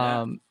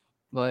 But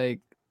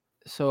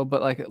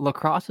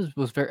lacrosse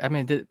was very. I mean,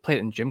 I did play it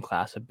in gym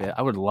class a bit.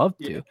 I would love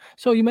to. Yeah.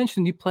 So you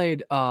mentioned you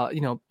played,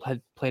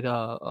 played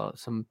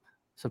some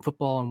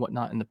football and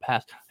whatnot in the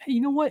past. Hey,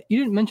 you know what? You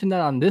didn't mention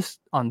that on this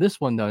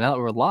one though. Now that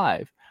we're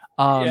live,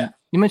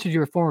 you mentioned you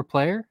were a former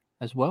player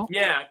as well.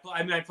 Yeah,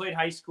 I mean, I played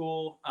high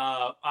school.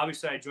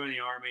 Obviously, I joined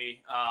the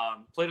Army.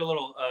 Played a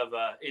little of.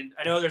 I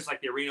know there's like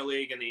the Arena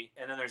League and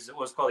then there's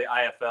what's called the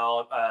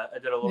IFL. I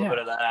did a little bit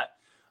of that.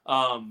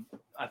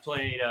 I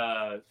played.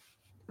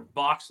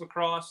 Box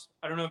lacrosse.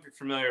 I don't know if you're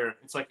familiar.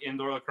 It's like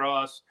indoor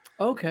lacrosse.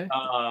 Okay.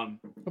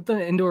 I've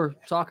done indoor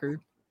soccer.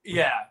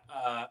 Yeah,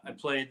 I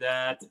played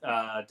that.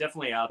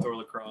 Definitely outdoor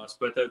lacrosse,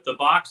 but the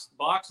box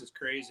is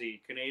crazy.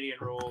 Canadian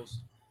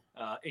rules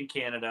in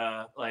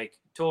Canada, like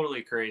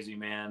totally crazy,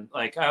 man.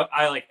 Like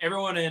I like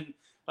everyone in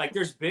like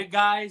there's big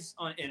guys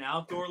in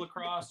outdoor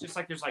lacrosse, just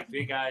like there's like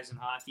big guys in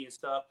hockey and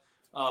stuff.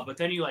 But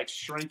then you like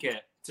shrink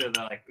it to the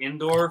like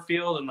indoor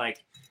field and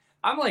like.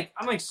 I'm like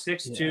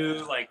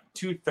 6'2", like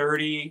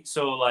 230.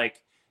 So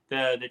like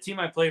the team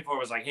I played for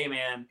was like, hey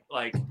man,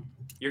 like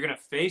you're gonna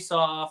face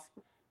off,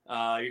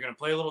 you're gonna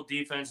play a little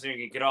defense, and you're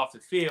gonna get off the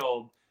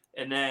field.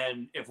 And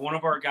then if one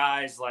of our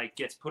guys like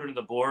gets put into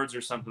the boards or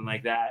something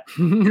like that,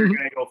 you're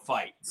gonna go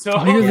fight.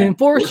 So you're the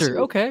enforcer.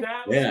 Okay.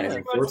 That was pretty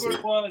much what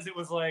it was. It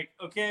was like,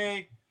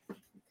 okay,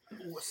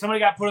 somebody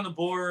got put on the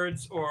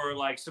boards or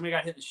like somebody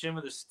got hit in the shin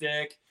with a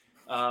stick.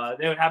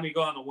 They would have me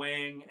go on the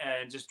wing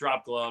and just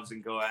drop gloves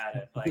and go at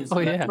it. Like, so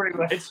pretty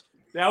much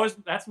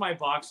that's my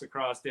box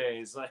lacrosse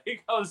days.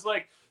 Like I was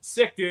like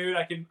sick, dude.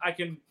 I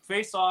can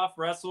face off,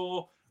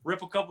 wrestle,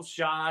 rip a couple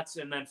shots,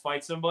 and then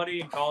fight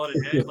somebody and call it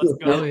a day. Let's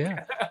go. Oh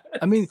yeah.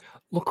 I mean,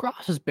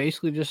 lacrosse is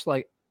basically just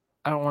like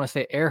I don't want to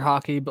say air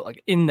hockey, but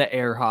like in the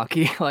air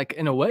hockey, like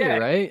in a way,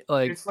 right?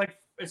 Like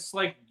it's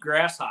like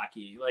grass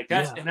hockey. Like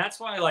that's Yeah. and that's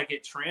why like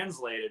it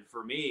translated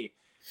for me.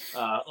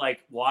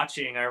 Like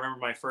watching, I remember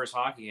my first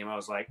hockey game. I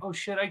was like, "Oh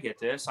shit, I get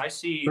this. I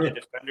see the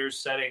defenders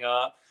setting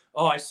up.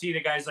 Oh, I see the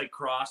guys like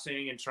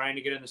crossing and trying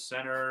to get in the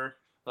center,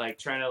 like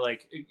trying to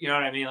like, you know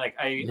what I mean? Like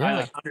I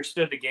like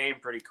understood the game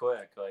pretty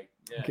quick. Like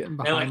Getting and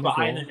like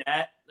behind goal. the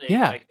net,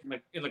 like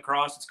in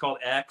lacrosse, it's called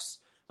X.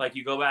 Like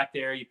you go back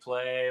there, you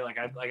play. Like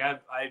I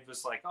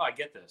was like, oh, I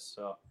get this.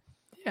 So.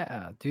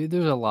 Yeah, dude,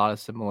 there's a lot of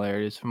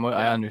similarities from what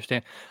I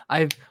understand.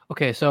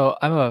 So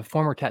I'm a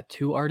former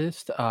tattoo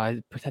artist.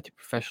 I tattooed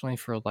professionally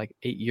for like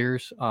 8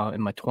 years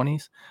in my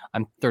 20s.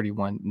 I'm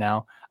 31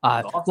 now.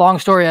 Awesome. Long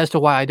story as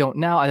to why I don't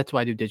now. That's why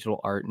I do digital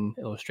art and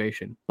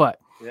illustration. But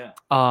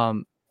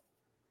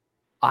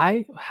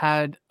I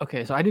had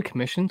so I do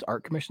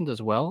art commissions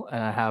as well,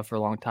 and I have for a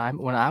long time.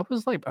 When I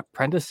was like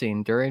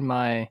apprenticing during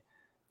my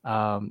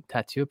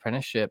tattoo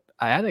apprenticeship,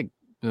 I had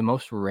the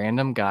most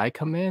random guy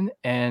come in,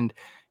 and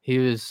he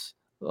was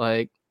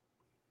like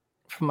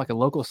from like a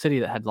local city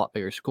that had a lot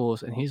bigger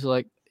schools, and he was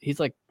like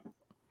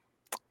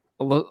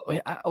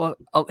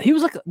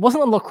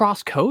wasn't a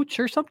lacrosse coach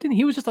or something.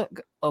 He was just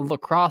like a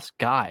lacrosse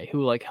guy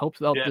who like helped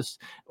develop this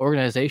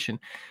organization,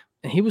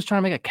 and he was trying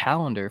to make a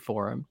calendar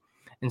for him,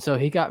 and so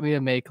he got me to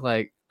make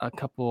like a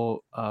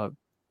couple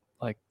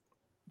like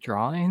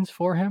drawings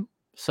for him.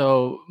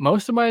 So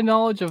most of my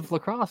knowledge of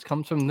lacrosse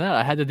comes from that.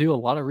 I had to do a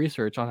lot of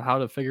research on how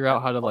to figure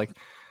out how to like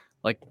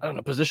I don't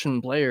know, position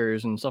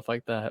players and stuff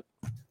like that.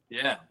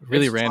 Yeah,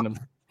 really random.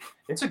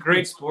 It's a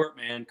great sport,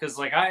 man. Because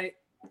like I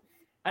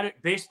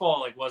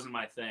baseball like wasn't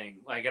my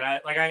thing. Like and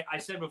I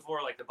said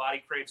before, like the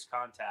body craves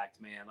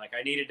contact, man. Like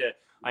I needed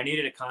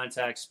a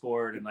contact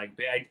sport, and like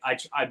I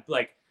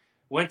like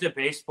went to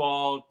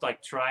baseball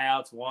like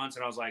tryouts once,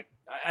 and I was like,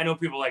 I know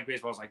people like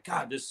baseball. I was like,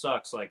 God, this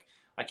sucks. Like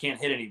I can't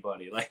hit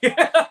anybody. Like it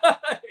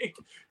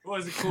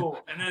wasn't cool.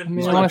 And then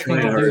the only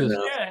thing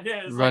to do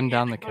is run like,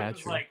 down the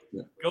catcher. Like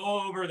go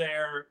over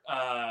there,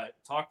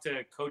 talk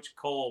to Coach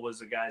Cole was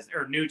the guy's,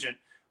 or Nugent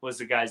was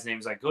the guy's name.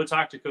 He's like, go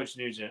talk to Coach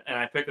Nugent. And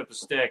I picked up the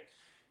stick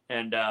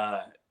and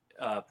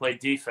played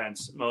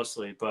defense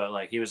mostly. But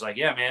like he was like,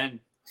 yeah, man,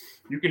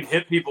 you can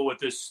hit people with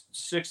this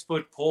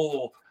 6-foot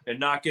pole and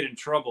not get in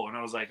trouble. And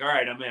I was like, all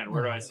right, I'm in.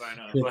 Where do I sign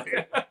up?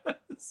 Like,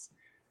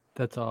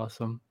 that's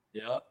awesome.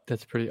 Yeah,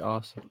 that's pretty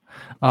awesome.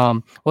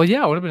 Well,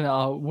 yeah, it would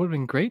have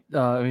been great.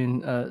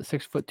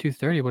 6 foot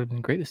 230 would have been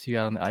great to see you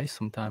out on the ice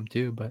sometime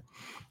too. But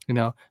you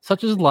know,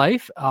 such is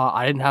life.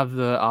 I didn't have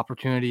the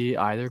opportunity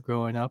either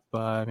growing up.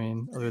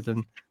 Other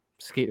than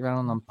skate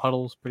around on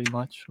puddles, pretty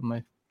much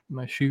with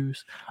my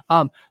shoes.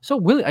 So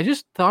Willie, I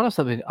just thought of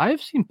something.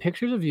 I've seen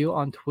pictures of you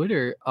on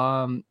Twitter.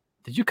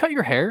 Did you cut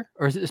your hair,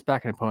 or is it just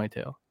back in a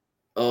ponytail?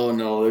 Oh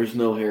no, there's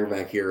no hair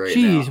back here right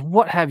now. Jeez,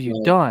 what have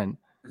you done?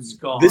 It's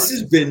gone.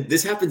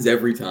 This happens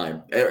every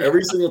time.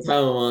 Every single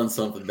time I'm on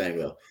something,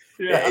 Bango.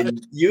 Yeah.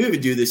 And you even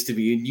do this to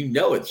me, and you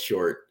know it's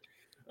short.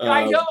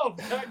 I know.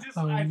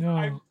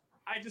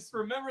 I just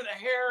remember the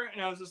hair,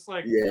 and I was just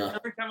like,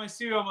 every time I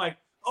see you, I'm like,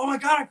 oh my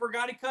God, I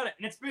forgot he cut it.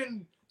 And it's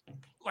been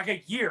like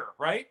a year,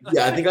 right?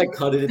 Yeah, I think I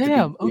cut it at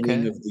the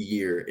beginning of the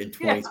year in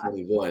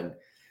 2021. Yeah.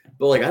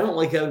 But like, I don't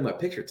like having my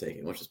picture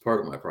taken, which is part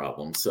of my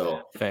problem.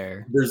 So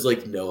fair. There's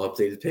like no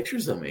updated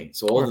pictures of me.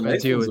 So all the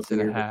nice ones with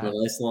my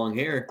nice long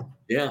hair.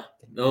 Yeah.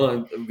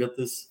 No, I've got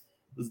this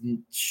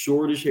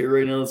shortish hair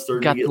right now. It's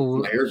starting to get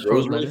my hair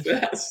grows really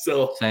fast.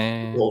 So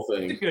same. The whole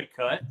thing. It's a good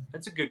cut.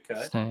 That's a good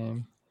cut.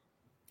 Same.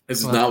 This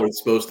is not what it's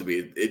supposed to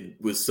be.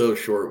 It was so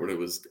short when it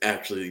was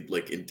actually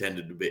like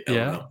intended to be. I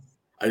don't know.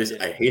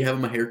 I hate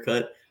having my hair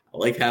cut. I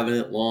like having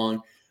it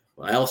long.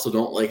 I also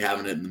don't like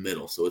having it in the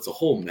middle, so it's a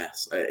whole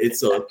mess. It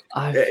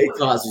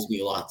causes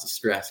me lots of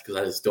stress because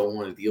I just don't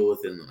want to deal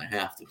with it, and then I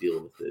have to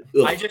deal with it.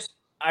 Ugh.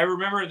 I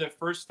remember the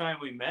first time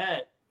we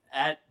met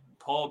at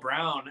Paul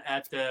Brown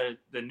at the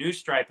New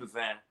Stripe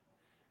event.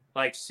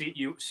 Like seeing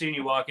you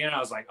walk in, I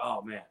was like,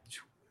 oh man,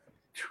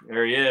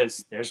 there he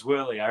is. There's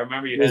Willie. I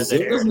remember you.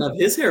 Zim doesn't have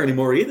his hair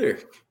anymore either.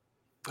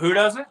 Who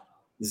doesn't?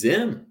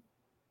 Zim.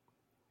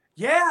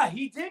 Yeah,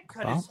 he did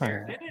cut his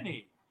hair, didn't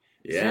he?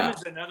 Yeah. Zim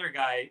is another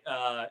guy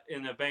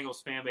in the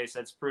Bengals fan base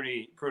that's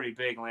pretty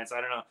big, Lance. I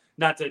don't know.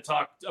 Not to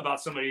talk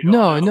about somebody. You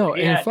don't know.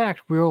 In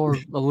fact, we're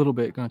a little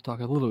bit going to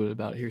talk a little bit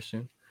about it here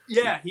soon.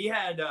 Yeah, he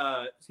had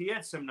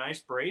some nice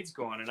braids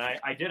going, and I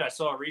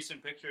saw a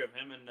recent picture of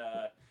him and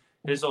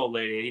his old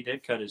lady. He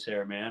did cut his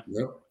hair, man.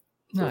 Yep.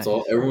 Nice.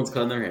 Everyone's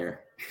cutting their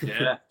hair.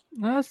 Yeah.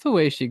 That's the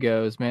way she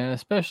goes, man.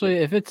 Especially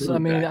if it's,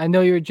 I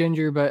know you're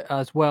ginger, but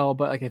as well,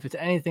 but like if it's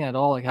anything at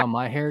all, like how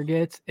my hair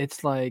gets,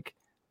 it's like.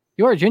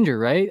 You are ginger,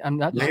 right? I'm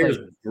not. My hair's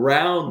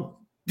brown.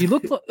 You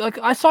look like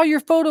I saw your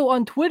photo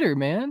on Twitter,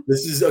 man.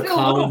 This is a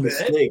common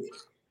mistake.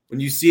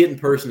 When you see it in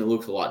person, it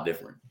looks a lot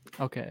different.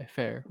 Okay,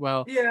 fair.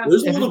 Well,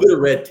 there's a little bit of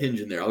red tinge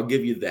in there. I'll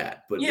give you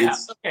that. But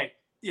it's okay.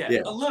 Yeah,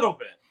 a little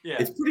bit. Yeah,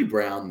 it's pretty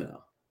brown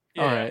though.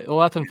 Yeah. All right. Well,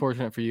 that's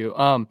unfortunate for you.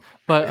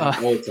 But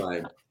all the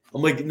time.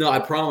 I'm like, no, I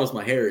promise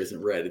my hair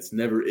isn't red. It's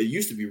never. It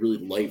used to be really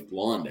light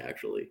blonde,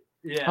 actually.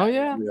 Yeah. Oh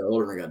yeah. Yeah,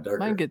 older and I got darker.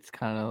 Mine gets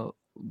kind of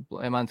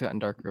mine's gotten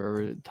darker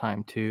over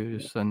time too,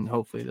 and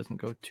hopefully it doesn't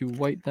go too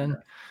white then.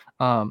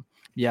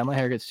 Yeah, my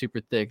hair gets super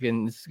thick,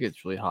 and it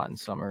gets really hot in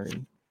summer.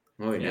 And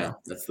Oh yeah,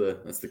 that's the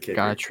kicker.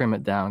 gotta trim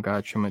it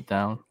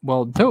down.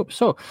 Well, dope.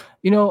 So,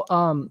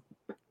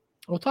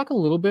 we'll talk a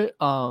little bit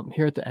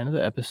here at the end of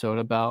the episode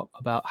about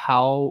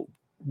how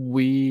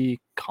we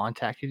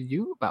contacted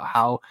you, about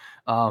how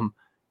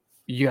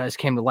you guys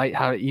came to light,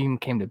 how it even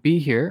came to be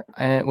here.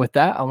 And with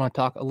that, I want to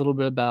talk a little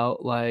bit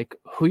about like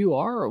who you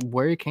are, or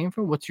where you came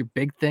from, what's your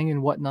big thing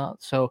and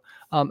whatnot. So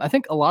I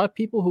think a lot of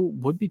people who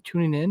would be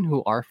tuning in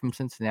who are from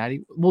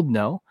Cincinnati will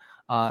know,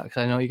 because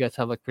I know you guys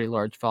have like pretty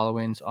large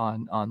followings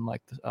on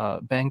like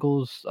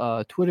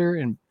Bengals Twitter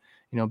and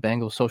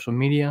Bengals social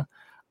media.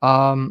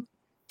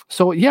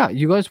 So yeah,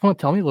 you guys want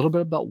to tell me a little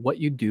bit about what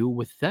you do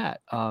with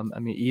that? I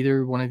mean,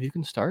 either one of you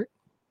can start.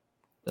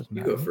 Doesn't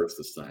You matter. go first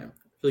this time.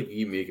 I feel like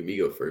you making me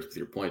go first because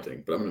you're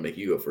pointing, but I'm gonna make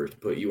you go first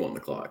and put you on the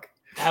clock.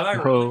 Have I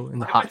Oh, really? in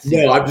the hot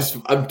seat. No,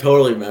 I'm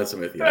totally messing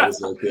with you. I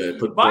just like to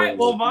put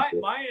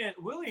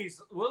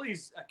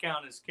Willie's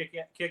account is kick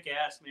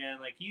ass,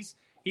 man. Like he's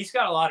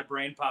got a lot of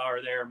brain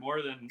power there,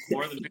 more than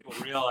people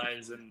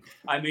realize, and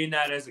I mean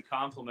that as a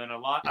compliment. I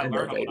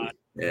learn a lot.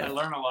 Yeah. I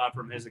learn a lot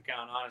from his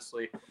account,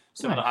 honestly.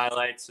 Some of the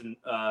highlights and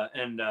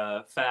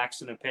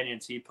facts and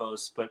opinions he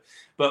posts, but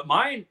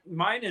mine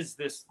is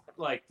this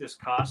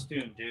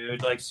costume,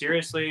 dude. Like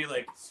seriously,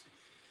 like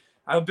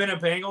I've been a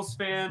Bengals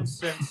fan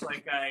since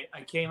like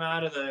I came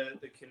out of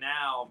the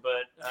canal,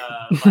 but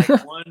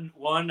like one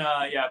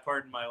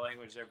pardon my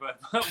language there,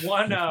 but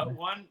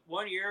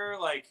one year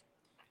like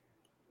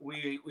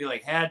we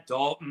like had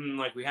Dalton,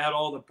 like we had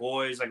all the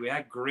boys, like we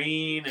had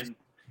Green and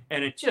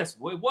it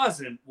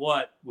wasn't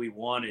what we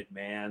wanted,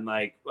 man.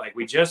 Like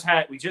we just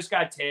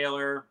got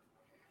Taylor,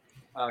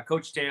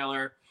 Coach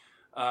Taylor.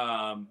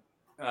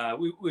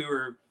 We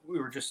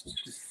were just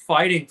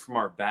fighting from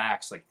our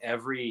backs like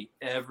every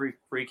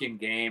freaking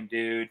game,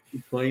 dude.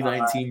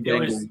 2019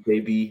 Bengals,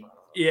 baby.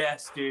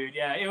 Yes, dude.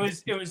 Yeah, it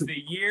was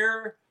the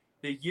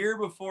year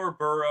before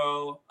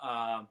Burrow,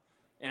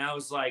 and I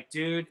was like,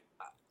 dude,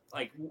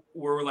 like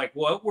we're like,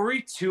 what were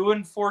we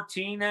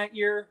 2-14 that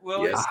year,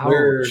 Willie? Yes,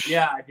 sir.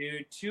 Yeah,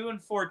 dude,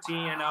 2-14,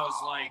 and I was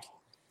like,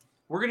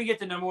 we're gonna get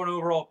the number 1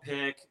 overall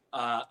pick.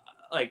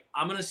 Like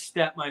I'm gonna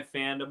step my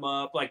fandom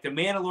up. Like the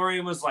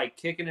Mandalorian was like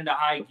kicking into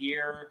high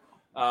gear,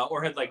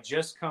 or had like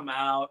just come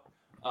out.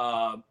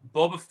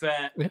 Boba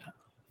Fett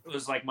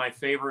was like my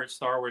favorite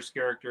Star Wars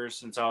character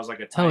since I was like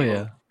a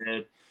tiny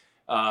kid.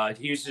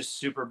 He was just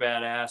super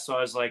badass. So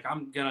I was like,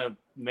 I'm gonna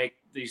make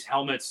these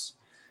helmets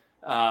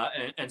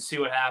and see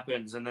what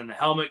happens. And then the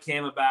helmet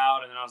came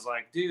about, and then I was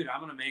like, dude, I'm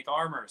gonna make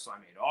armor. So I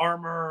made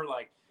armor,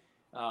 like.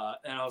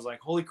 And I was like,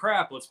 holy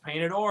crap, let's paint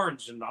it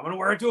orange and I'm going to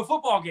wear it to a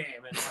football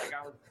game. And like,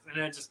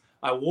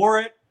 I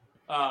wore it.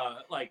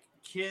 Like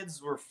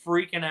kids were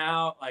freaking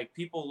out. Like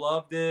people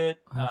loved it.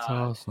 That's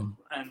awesome.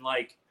 And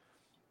like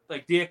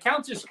the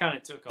account just kind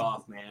of took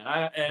off, man.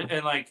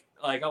 And like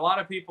a lot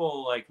of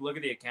people like look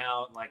at the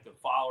account and like the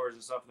followers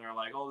and stuff. And they're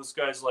like, oh, this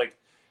guy's like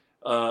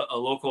a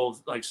local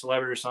like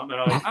celebrity or something.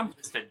 And I'm like, I'm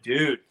just a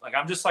dude. Like,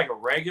 I'm just like a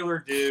regular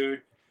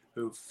dude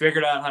who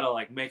figured out how to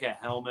like make a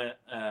helmet.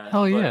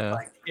 Hell yeah.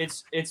 Like,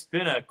 it's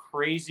been a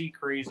crazy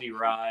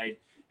ride,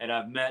 and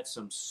I've met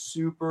some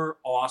super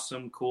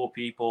awesome, cool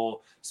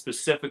people,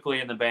 specifically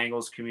in the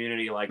Bengals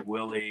community, like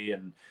Willie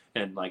and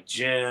like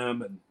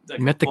Jim. And like,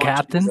 you met the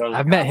captain?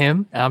 I've met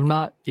him. I'm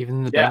not even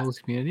in the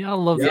Bengals community. I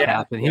love the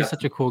captain. He's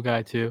such a cool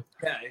guy too.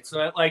 Yeah, it's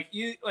like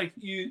you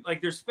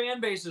there's fan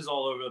bases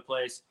all over the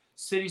place.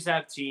 Cities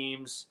have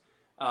teams.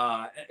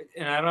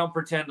 And I don't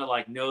pretend to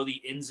like know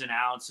the ins and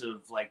outs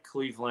of like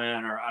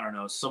Cleveland or I don't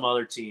know some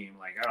other team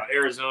like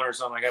Arizona or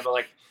something like that.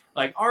 But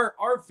like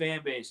our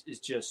fan base is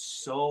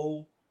just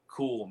so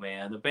cool,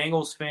 man. The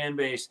Bengals fan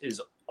base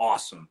is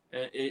awesome.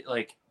 It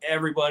like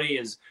everybody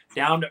is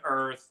down to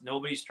earth.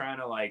 Nobody's trying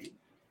to like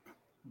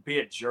be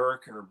a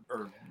jerk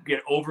or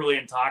get overly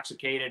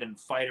intoxicated and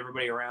fight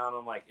everybody around.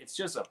 I'm like, it's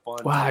just a fun.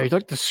 Wow, you're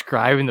like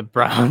describing the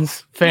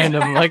Browns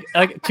fandom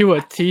like to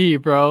a T,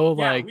 bro.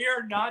 Yeah, like we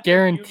are not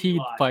guaranteed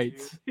live,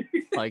 fights.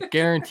 Like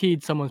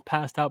guaranteed someone's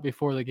passed out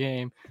before the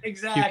game,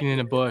 exactly. puking in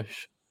a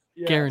bush.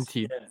 Yes,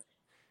 guaranteed. Yeah.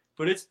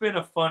 But it's been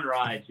a fun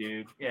ride,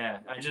 dude. Yeah,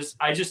 I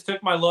just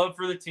took my love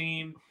for the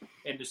team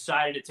and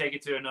decided to take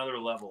it to another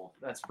level.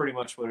 That's pretty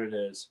much what it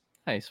is.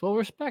 Nice. Well,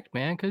 respect,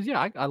 man, because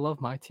I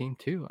love my team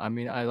too. I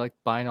mean, I like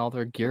buying all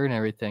their gear and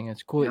everything.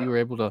 It's cool that you were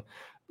able to,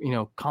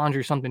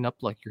 conjure something up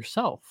like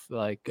yourself,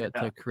 like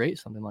to create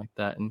something like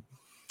that. And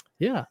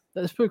yeah,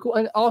 that's pretty cool.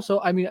 And also,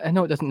 I mean, I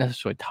know it doesn't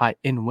necessarily tie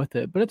in with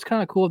it, but it's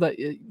kind of cool that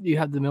you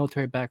have the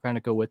military background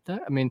to go with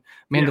that. I mean,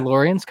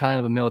 Mandalorian's kind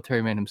of a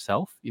military man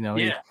himself.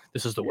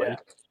 This is the way.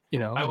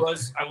 I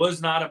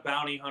was not a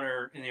bounty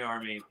hunter in the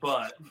Army,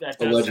 but that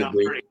does sound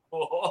pretty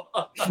cool.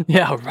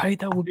 Yeah, right.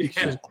 That would be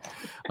good.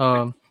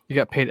 You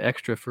got paid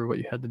extra for what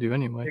you had to do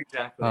anyway.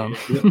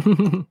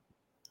 Exactly.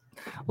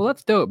 Well,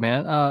 that's dope,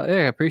 man. I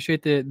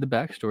appreciate the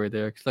backstory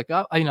there. Cause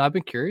I've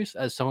been curious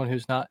as someone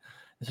who's not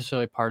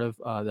necessarily part of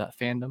that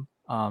fandom.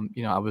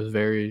 I was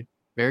very,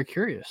 very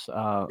curious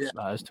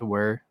as to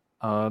where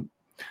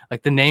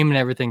like the name and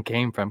everything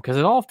came from, because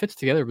it all fits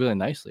together really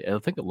nicely. I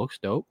think it looks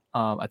dope.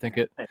 I think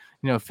it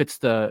fits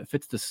the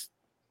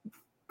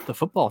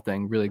football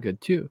thing really good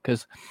too,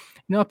 because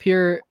up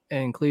here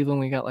in Cleveland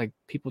we got like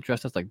people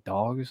dressed as like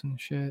dogs and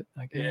shit,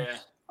 I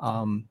guess.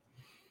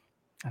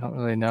 I don't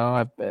really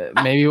know.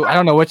 Maybe I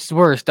don't know which is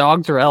worse,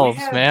 dogs or elves,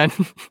 man.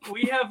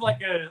 We have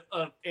like a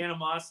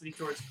animosity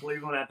towards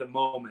Cleveland at the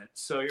moment,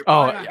 so you're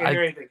probably not gonna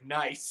hear anything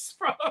nice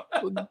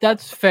from.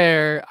 That's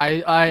fair.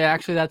 I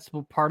actually, that's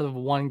part of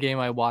one game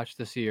I watched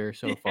this year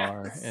so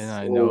far, and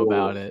I know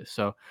about it.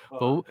 So,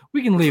 but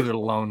we can leave it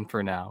alone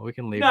for now. We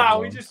can leave it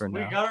alone for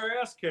now. We got our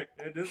ass kicked.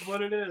 It is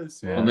what it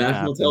is. On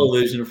national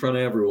television in front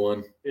of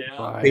everyone.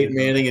 Yeah. Peyton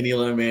Manning and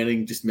Eli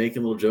Manning just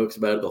making little jokes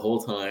about it the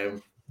whole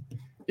time.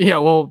 Yeah,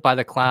 well, by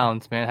the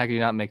clowns, man. How can you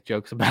not make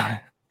jokes about it?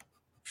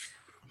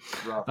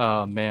 Rough.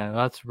 Oh man,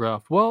 that's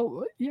rough.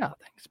 Well, yeah,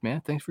 thanks,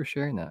 man. Thanks for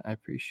sharing that. I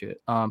appreciate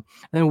it. And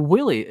then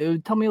Willie,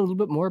 tell me a little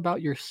bit more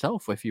about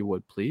yourself, if you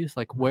would, please.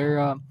 Like,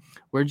 where'd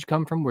you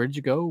come from? Where did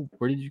you go?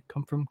 Where did you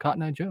come from,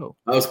 Cotton Eye Joe?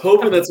 I was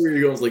hoping that's where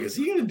you're going. I was like, is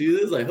he gonna do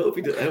this? I hope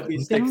he does. I hope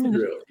he's texting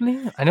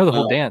through. I know the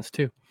whole dance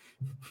too.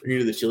 Are you gonna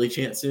do the chili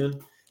chant soon?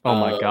 Oh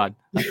my god,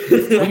 we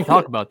can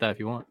talk about that if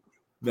you want.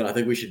 No, I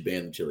think we should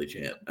ban the chili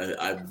chant.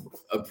 I'm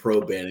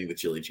pro banning the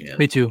chili chant.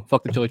 Me too.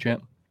 Fuck the chili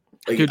chant.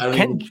 Like,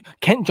 dude,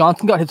 Kent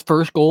Johnson got his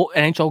first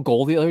NHL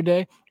goal the other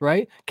day,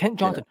 right? Kent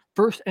Johnson,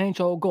 first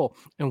NHL goal.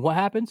 And what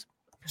happens?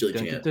 Chili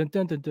chant. Dun,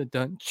 dun, dun, dun,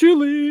 dun.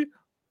 Chili.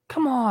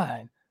 Come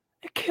on.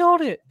 It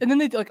killed it. And then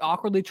they like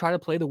awkwardly try to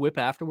play the whip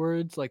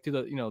afterwards, like to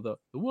the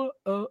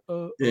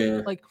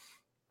like,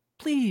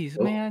 please,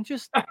 man,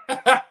 just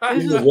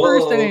this is the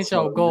first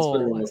NHL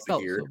goal. I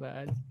felt so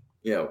bad.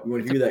 Yeah, we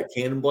want to hear that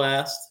cannon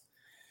blast.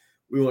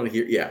 We want to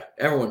hear,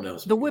 everyone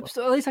knows. The whips,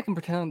 at least I can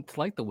pretend to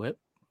like the whip.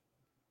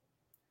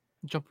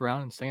 Jump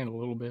around and sing it a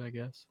little bit, I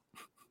guess.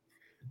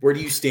 Where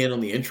do you stand on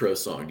the intro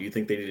song? Do you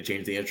think they need to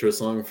change the intro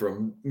song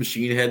from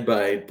Machine Head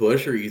by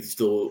Bush, or are you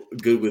still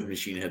good with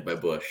Machine Head by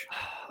Bush?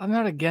 I'm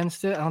not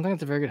against it. I don't think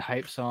it's a very good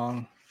hype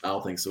song. I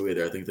don't think so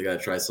either. I think they got to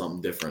try something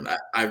different.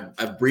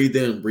 I've breathed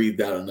in and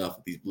breathed out enough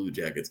with these Blue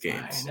Jackets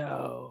games. I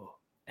know.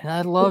 And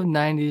I love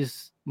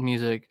 90s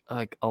music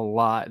like a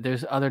lot.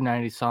 There's other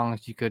 90s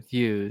songs you could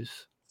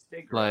use.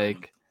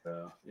 Like,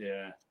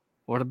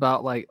 what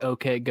about like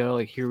 "Okay Go,"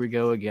 like "Here We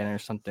Go Again" or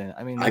something?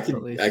 I mean, I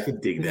could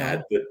dig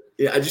that, but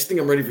I just think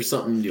I'm ready for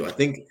something new. I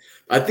think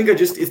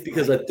it's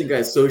because I think I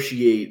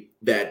associate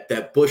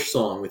that Bush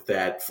song with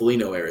that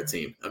Foligno era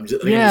team.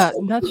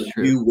 That's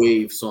true. New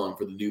wave song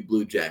for the new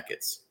Blue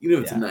Jackets, even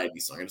if it's a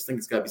 '90s song. I just think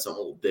it's got to be something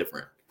a little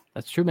different.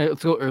 That's true, man.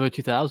 Let's go early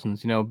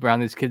 2000s. Around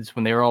these kids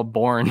when they were all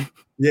born.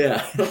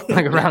 Yeah,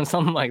 like around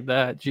something like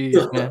that.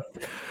 Jeez, man.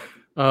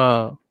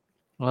 Well,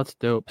 that's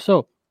dope.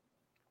 So.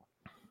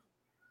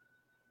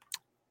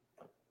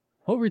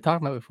 What were we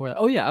talking about before that?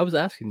 Oh yeah, I was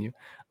asking you.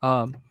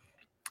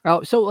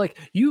 So like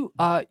you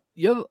have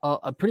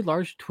a pretty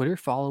large Twitter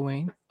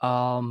following.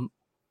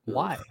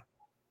 Why?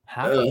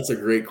 How? That's a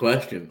great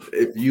question.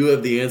 If you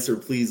have the answer,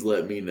 please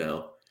let me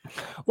know.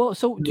 Well,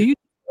 so do you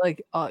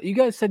like? You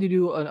guys said you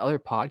do another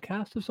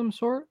podcast of some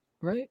sort,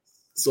 right?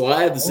 So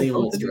I have the Same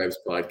Old Stripes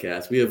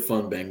podcast. We have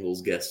fun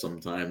Bengals guests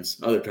sometimes.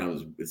 Other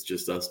times it's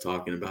just us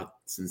talking about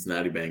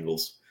Cincinnati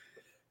Bengals.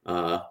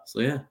 So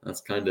yeah,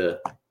 that's kind of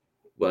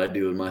what I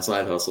do in my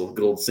side hustle.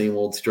 Good old Same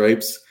Old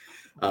Stripes.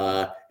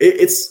 I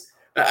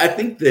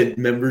think that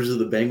members of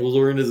the Bengals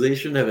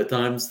organization have at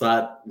times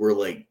thought we're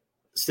like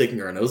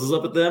sticking our noses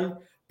up at them,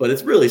 but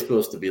it's really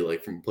supposed to be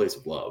like from a place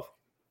of love.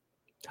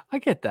 I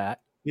get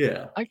that.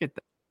 Yeah. I get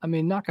that. I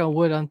mean, knock on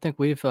wood, I don't think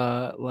we've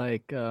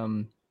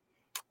gotten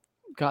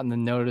the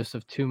notice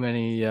of too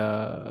many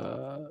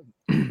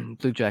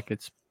Blue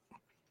Jackets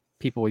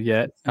people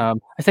yet. I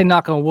say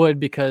knock on wood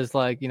because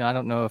I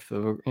don't know if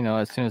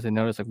as soon as they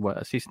notice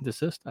a cease and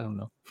desist, I don't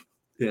know.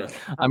 Yeah.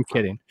 I'm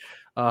kidding.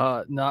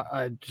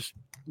 I just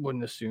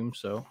wouldn't assume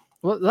so.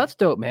 Well, that's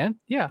dope, man.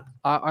 Yeah.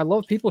 I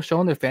love people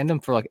showing their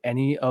fandom for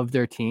any of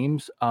their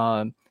teams,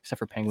 except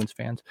for Penguins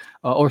fans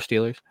or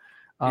Steelers.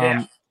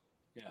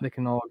 They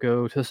can all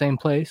go to the same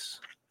place.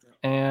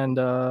 And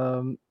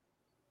I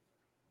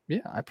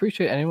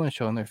appreciate anyone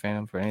showing their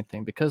fandom for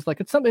anything because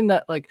it's something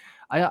that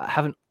I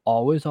haven't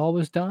always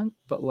done,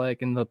 but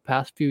in the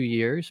past few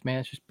years, man,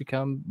 it's just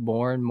become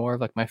more and more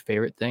of my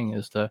favorite thing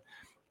is to,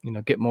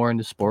 get more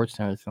into sports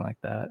and everything like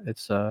that.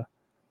 It's I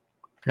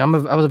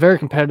was a very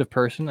competitive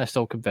person. I'm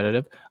still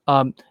competitive.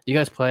 You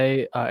guys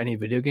play any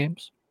video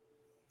games?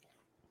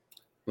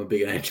 I'm a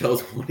big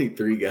NHL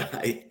 23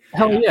 guy.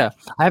 Hell yeah.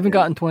 I haven't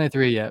gotten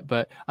 23 yet,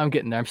 but I'm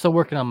getting there. I'm still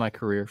working on my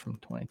career from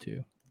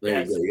 22. There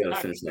you go. You got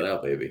to finish that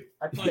out, baby.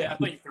 I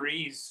play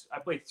threes. I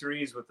play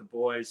threes with the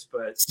boys,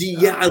 but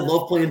I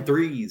love playing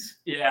threes.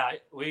 Yeah,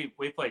 we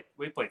play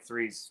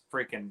threes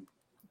freaking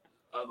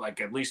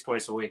at least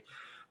twice a week.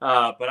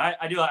 But I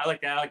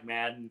like that. I like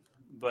Madden,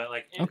 but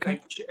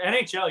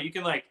NHL, you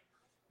can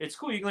it's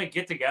cool. You can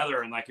get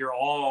together and you're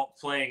all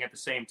playing at the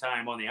same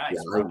time on the ice.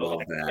 Yeah, I love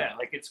that.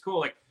 Yeah, it's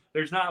cool.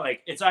 There's not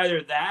it's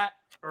either that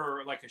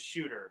or like a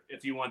shooter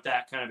if you want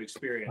that kind of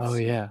experience. Oh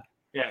yeah.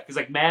 Yeah, because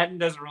like Madden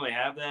doesn't really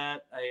have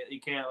that. You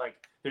can't like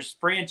there's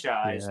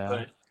franchise, Yeah.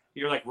 but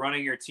you're like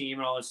running your team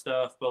and all this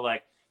stuff. But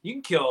like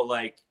you can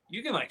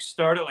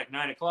start at like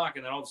 9:00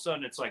 and then all of a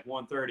sudden it's like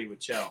 1:30 with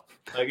Chell.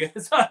 Like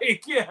it's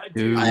like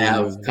dude. I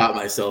have caught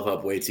myself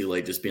up way too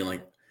late, just being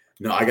like,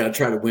 no, I gotta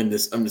try to win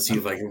this. I'm gonna see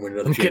if I can win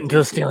another. I'm getting to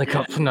the Stanley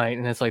Cup tonight,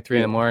 and it's like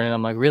 3 a.m.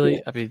 I'm like,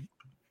 really? I mean,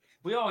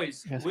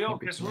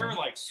 because we're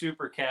like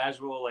super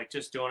casual, like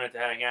just doing it to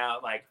hang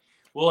out. Like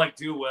we'll like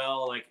do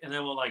well, like, and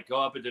then we'll like go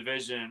up a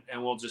division,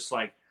 and we'll just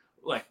like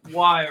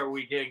why are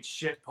we getting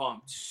shit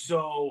pumped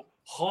so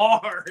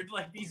hard?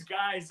 Like these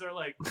guys are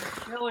like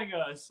killing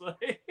us.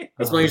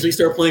 That's when I usually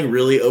start playing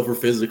really over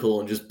physical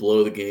and just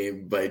blow the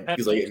game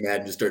because I get mad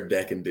and just start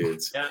decking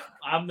dudes. Yeah,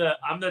 I'm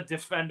the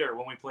defender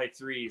when we play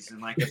threes,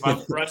 and like if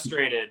I'm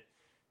frustrated,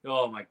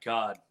 oh my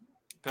god,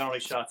 penalty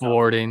shots,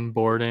 boarding,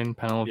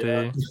 penalty.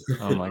 Yeah.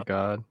 Oh my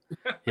god.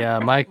 Yeah,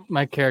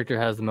 my character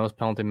has the most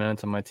penalty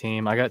minutes on my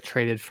team. I got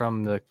traded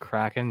from the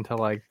Kraken to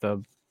like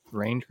the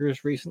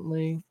Rangers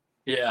recently.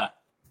 Yeah.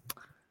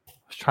 I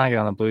was trying to get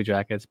on the Blue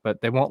Jackets,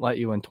 but they won't let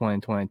you in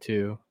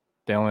 2022.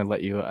 They only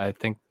let you, I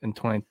think, in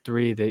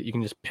 23 that you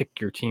can just pick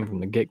your team from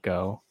the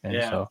get-go.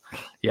 And so,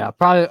 yeah,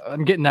 probably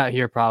I'm getting that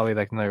here probably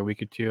like another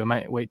week or two. I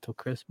might wait till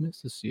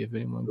Christmas to see if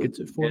anyone gets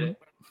it for me.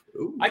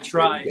 I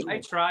try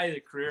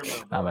the career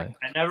mode. I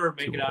never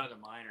make it out of the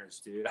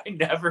minors, dude. I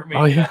never make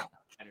it out of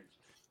the minors.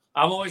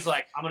 I'm always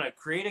like, I'm going to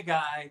create a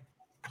guy,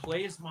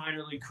 play his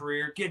minor league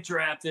career, get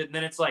drafted, and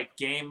then it's like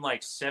game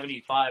like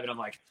 75, and I'm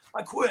like,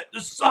 I quit.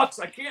 This sucks.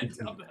 I can't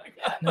tell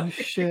that. No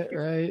shit,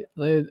 right?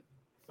 Like,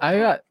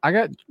 I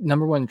got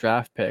number 1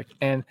 draft pick,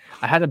 and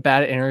I had a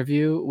bad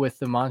interview with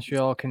the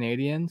Montreal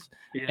Canadiens,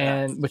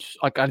 and which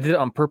like I did it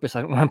on purpose.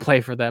 I didn't want to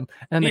play for them.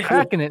 And the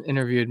Kraken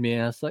interviewed me,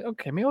 and I was like,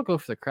 okay, maybe I'll go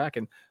for the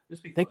Kraken.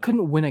 They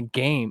couldn't win a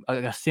game, a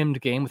simmed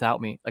game,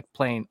 without me like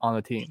playing on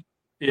the team.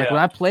 Yeah. Like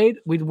when I played,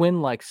 we'd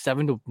win like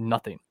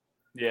 7-0.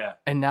 Yeah.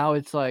 And now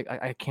it's like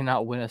I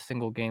cannot win a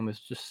single game with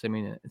just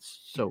simming it.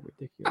 It's so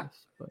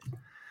ridiculous. But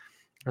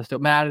I still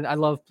Madden. I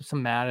love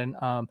some Madden.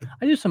 I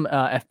do some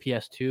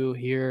FPS too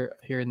here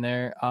and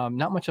there.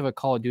 Not much of a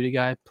Call of Duty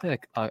guy.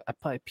 I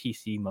play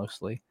PC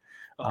mostly.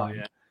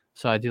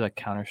 So I do like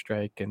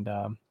Counter-Strike and.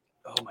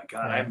 Oh my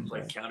god, I haven't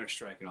played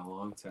Counter-Strike in a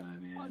long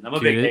time, man. I'm a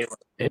big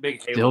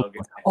Halo guy.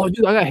 Oh,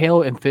 dude, I got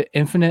Halo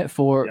Infinite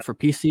for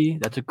PC.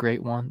 That's a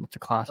great one. That's a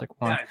classic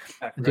one.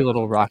 I do a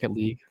little Rocket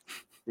League.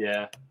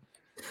 Yeah.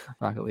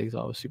 Rocket League is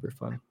always super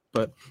fun.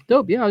 But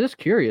dope. Yeah, I was just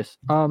curious.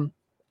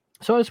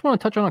 So I just want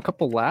to touch on a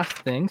couple last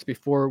things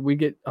before we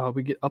get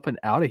up and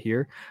out of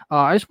here.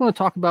 I just want to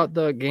talk about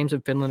the games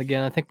in Finland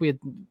again. I think we had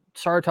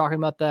started talking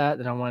about that,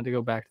 and I wanted to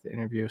go back to the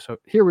interview. So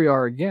here we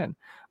are again.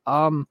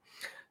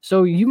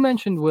 So you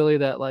mentioned, Willie,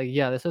 that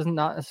this is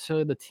not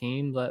necessarily the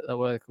team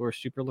that we're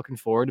super looking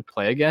forward to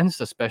play against,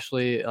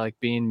 especially like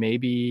being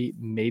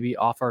maybe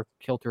off our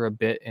kilter a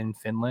bit in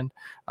Finland.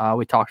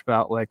 We talked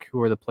about like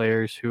who are the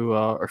players who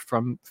are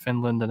from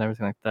Finland and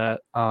everything like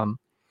that.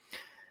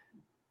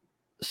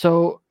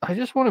 So I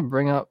just want to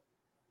bring up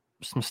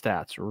some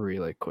stats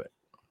really quick.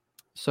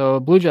 So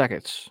Blue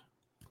Jackets,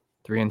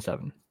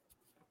 3-7.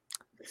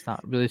 It's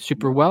not really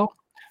super well.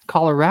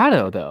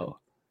 Colorado though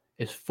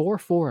is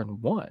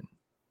 4-1.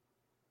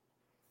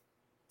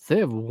 So they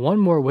have one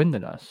more win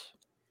than us.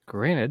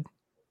 Granted,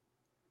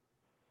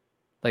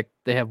 like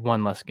they have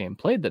one less game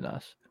played than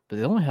us, but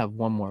they only have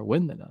one more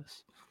win than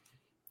us.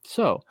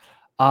 So,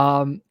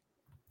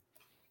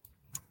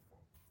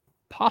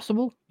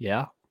 possible,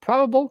 yeah.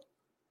 Probable,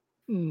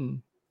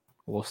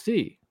 we'll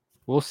see.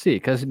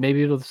 Because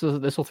maybe this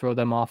will throw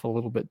them off a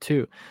little bit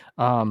too.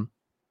 I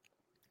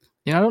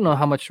don't know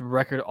how much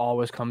record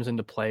always comes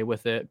into play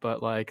with it,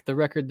 but like the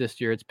record this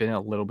year, it's been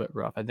a little bit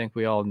rough. I think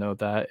we all know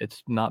that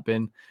it's not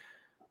been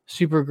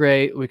super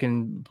great. We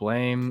can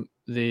blame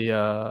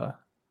the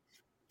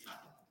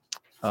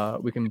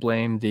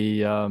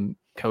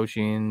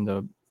coaching,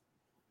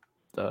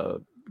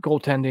 the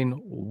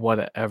goaltending,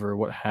 whatever,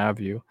 what have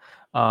you.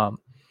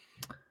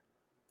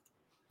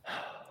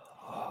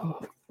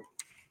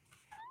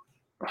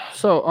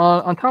 So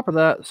on top of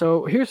that,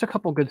 so here's a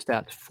couple good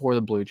stats for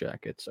the Blue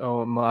Jackets.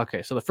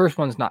 Okay, so the first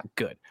one's not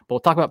good, but we'll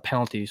talk about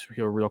penalties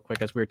here real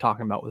quick, as we were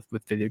talking about with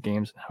video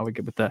games and how we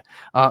get with that.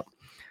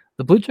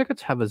 The Blue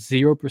Jackets have a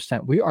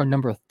 0%. We are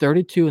number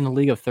 32 in the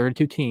league of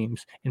 32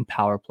 teams in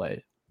power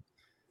play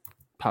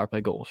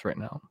goals right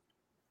now.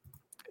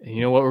 And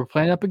you know what we're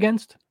playing up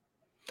against?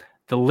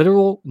 The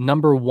literal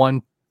number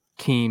 1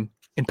 team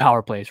in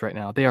power plays right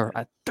now. They are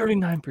at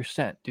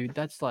 39%, dude.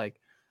 That's like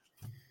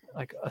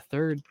a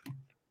third.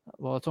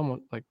 Well, it's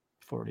almost like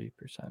 40%,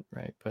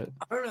 right? But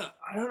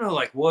I don't know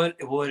like what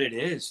it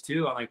is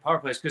too on like power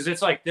plays, because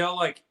it's like they'll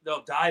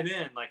dive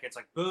in, like it's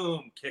like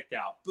boom, kicked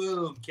out,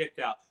 boom, kicked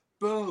out,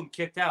 boom,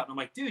 kicked out. And I'm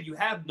like, dude, you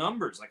have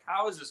numbers. Like,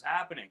 how is this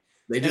happening?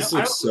 They just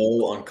look so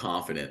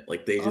unconfident.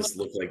 Like they just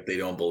look like they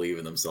don't believe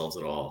in themselves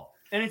at all.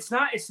 And it's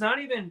not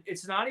even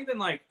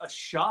like a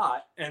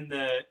shot and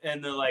the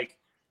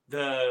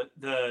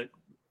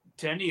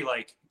Tendy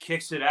like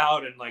kicks it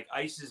out and like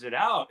ices it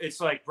out. It's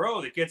like,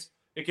 bro, it gets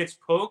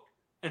poked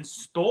and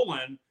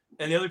stolen,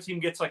 and the other team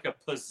gets like a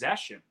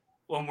possession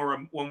when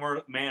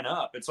we're man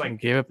up. It's like, we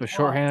gave up a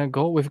shorthanded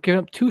goal. We've given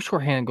up 2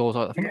 shorthanded goals,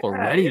 I think,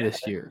 already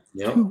this year.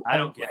 Yep. 2 I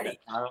don't get already.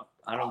 it.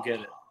 I don't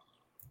get it.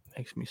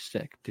 Makes me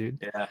sick, dude.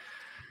 Yeah.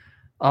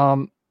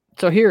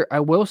 So here I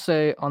will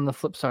say on the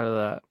flip side of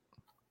that,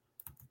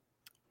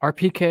 our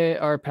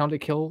penalty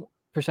kill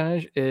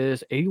percentage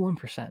is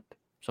 81%.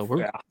 So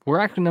we're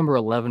actually number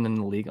 11 in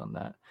the league on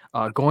that.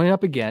 Going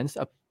up against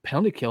a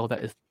penalty kill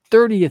that is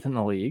 30th in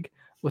the league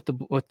with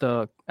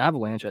the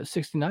Avalanche at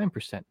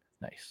 69%.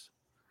 Nice.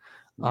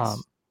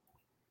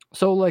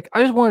 So like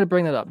I just wanted to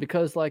bring that up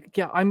because like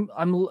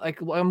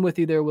I'm with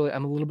you there, Willie.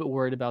 I'm a little bit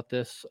worried about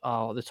this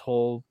this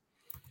whole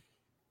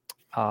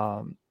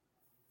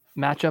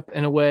matchup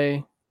in a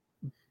way,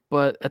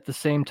 but at the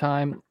same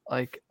time,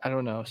 like I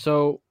don't know.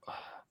 So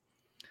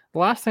the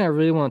last thing I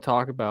really want to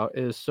talk about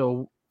is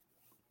so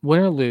win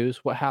or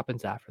lose, what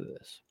happens after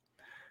this?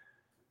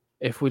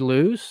 If we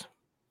lose,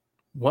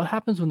 what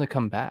happens when they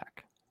come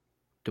back?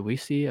 Do we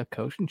see a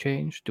coaching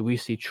change? Do we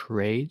see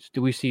trades?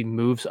 Do we see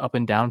moves up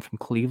and down from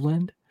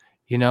Cleveland?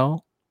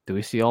 Do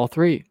we see all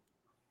 3?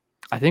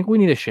 I think we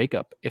need a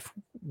shakeup if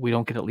we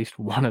don't get at least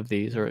one of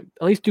these or at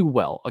least do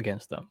well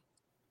against them.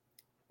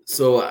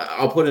 So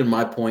I'll put in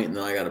my point, and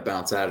then I got to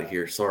bounce out of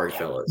here. Sorry,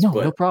 fellas.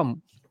 No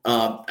problem.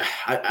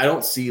 I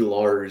don't see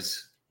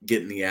Lars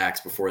getting the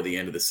axe before the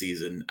end of the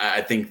season.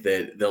 I think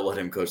that they'll let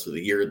him coach for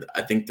the year.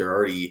 I think they're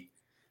already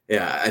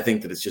I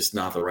think that it's just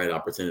not the right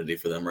opportunity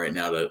for them right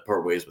now to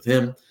part ways with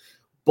him.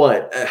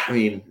 But, I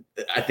mean,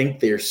 I think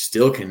they're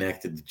still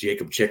connected to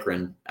Jacob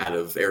Chikrin out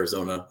of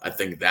Arizona. I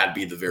think that'd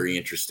be the very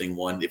interesting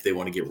one if they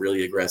want to get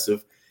really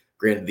aggressive.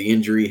 Granted, the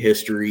injury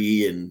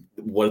history and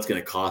what it's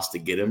going to cost to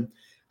get him,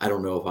 I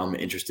don't know if I'm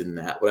interested in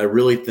that. What I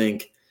really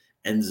think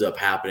ends up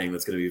happening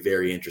that's going to be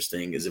very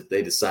interesting is if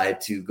they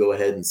decide to go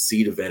ahead and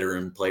seed a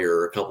veteran player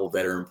or a couple of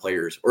veteran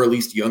players, or at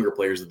least younger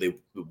players that they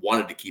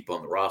wanted to keep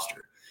on the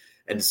roster,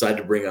 and decide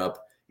to bring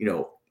up,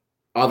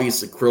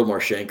 obviously Kirill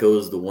Marchenko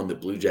is the one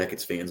that Blue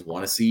Jackets fans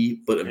want to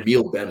see, but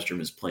Emil Bemstrom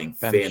is playing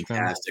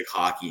fantastic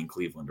hockey in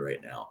Cleveland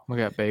right now. We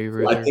got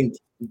Baby. So I think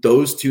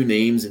those 2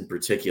 names in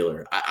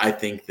particular, I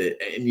think that,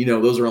 and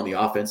those are on the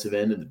offensive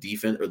end and the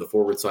defense or the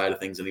forward side of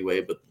things anyway,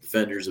 but the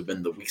defenders have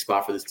been the weak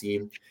spot for this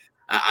team.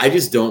 I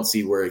just don't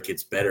see where it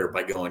gets better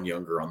by going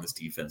younger on this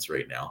defense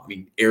right now. I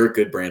mean, Eric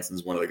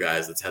Goodbranson's one of the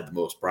guys that's had the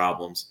most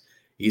problems.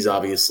 He's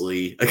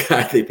obviously a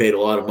guy they paid a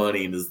lot of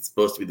money and is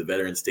supposed to be the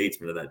veteran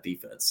statesman of that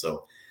defense.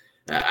 So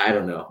I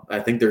don't know.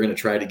 I think they're going to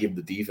try to give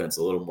the defense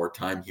a little more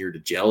time here to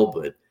gel,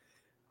 but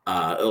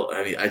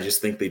I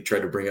just think they try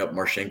to bring up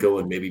Marchenko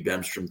and maybe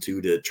Bemstrom too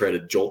to try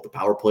to jolt the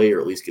power play or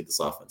at least get this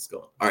offense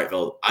going. All right,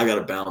 fellas, I got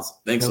to bounce.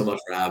 Thanks so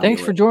much for having me.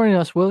 Thanks for joining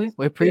us, Willie.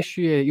 We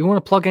appreciate it. You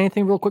want to plug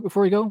anything real quick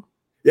before you go?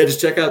 Yeah,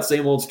 just check out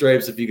Same Old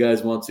Stripes if you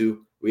guys want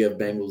to. We have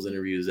Bengals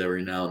interviews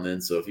every now and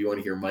then. So if you want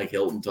to hear Mike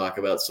Hilton talk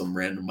about some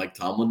random Mike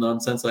Tomlin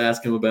nonsense I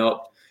ask him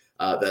about,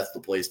 that's the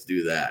place to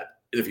do that.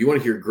 And if you want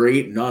to hear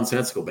great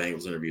nonsensical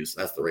Bengals interviews,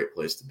 that's the right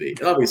place to be.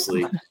 And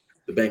obviously,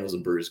 the Bengals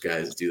and Brewers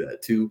guys do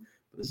that too.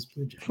 But this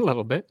is a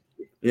little bit.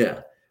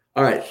 Yeah.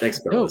 All right. Thanks,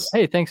 fellas.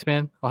 Hey, thanks,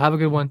 man. Well, have a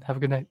good one. Have a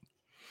good night.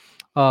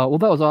 Well,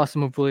 that was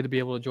awesome of Willie to be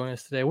able to join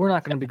us today. We're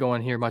not going to be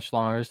going here much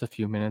longer, just a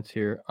few minutes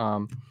here.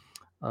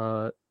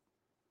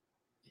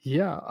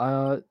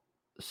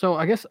 So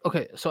I guess,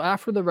 okay, so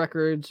after the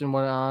records and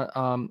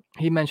whatnot,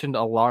 he mentioned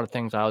a lot of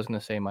things I was going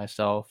to say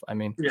myself. I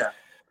mean,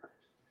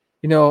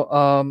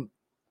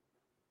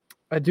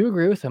 I do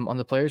agree with him on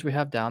the players we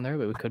have down there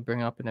that we could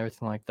bring up and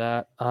everything like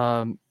that.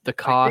 The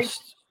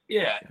cost.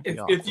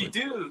 If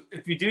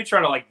you do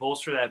try to like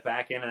bolster that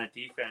back end of that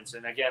defense,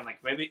 and again,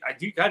 like maybe I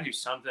do gotta do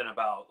something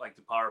about like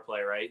the power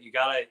play, right? You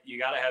gotta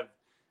have,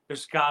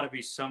 there's gotta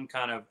be some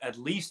kind of at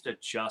least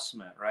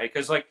adjustment, right?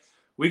 Because like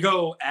we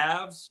go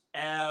abs,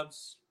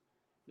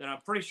 then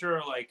I'm pretty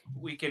sure like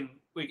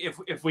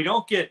if we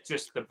don't get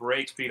just the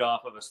brakes beat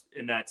off of us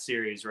in that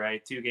series,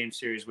 right? 2-game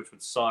series, which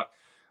would suck.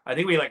 I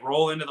think we like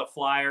roll into the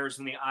Flyers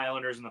and the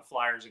Islanders and the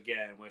Flyers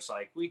again, which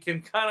like we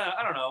can kind of,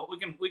 I don't know, we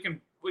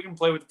can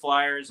play with the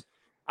Flyers.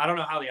 I don't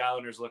know how the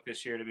Islanders look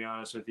this year, to be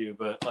honest with you,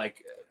 but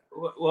like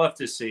we'll have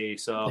to see.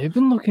 So they've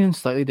been looking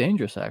slightly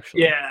dangerous,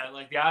 actually. Yeah,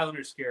 like the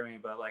Islanders scare me,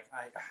 but like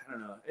I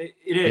don't know. It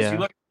is. Yeah. You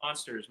look at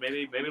monsters.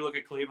 Maybe look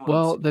at Cleveland.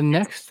 Well, the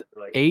next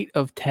 8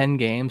 of 10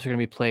 games are going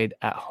to be played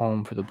at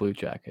home for the Blue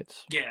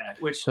Jackets. Yeah,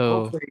 which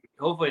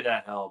hopefully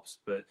that helps.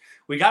 But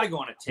we got to go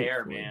on a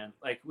tear, man.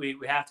 Like we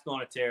have to go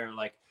on a tear.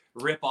 Like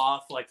rip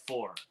off like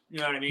 4. You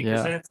know what I mean?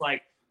 Because then it's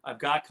like I've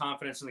got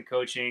confidence in the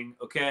coaching.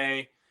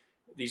 Okay,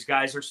 these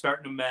guys are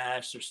starting to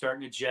mesh. They're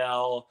starting to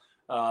gel.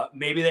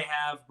 Maybe they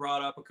have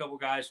brought up a couple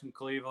guys from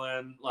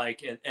Cleveland,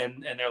 like,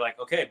 and they're like,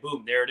 okay,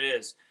 boom, there it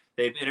is.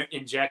 They've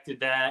injected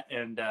that,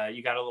 and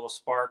you got a little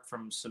spark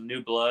from some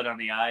new blood on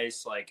the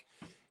ice. Like,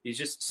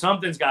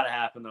 something's got to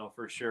happen though,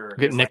 for sure.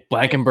 Get Nick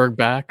Blankenberg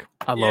back.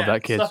 I love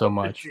that kid so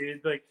much.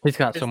 Dude. Like, he's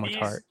got so much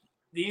heart.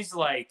 These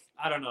like,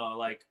 I don't know,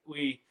 like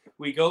we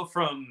go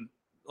from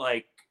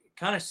like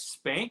kind of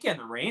spanking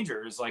the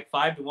Rangers like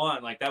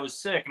 5-1. Like that was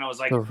sick. And I was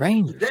like, The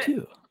Rangers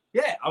too.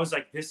 Yeah, I was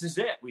like, this is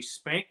it. We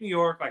spanked New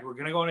York. Like we're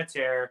gonna go on a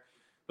tear.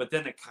 But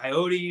then the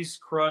Coyotes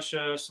crush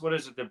us. What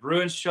is it? The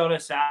Bruins shut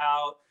us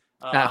out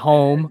At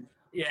home.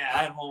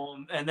 At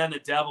home. And then the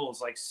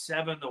Devils like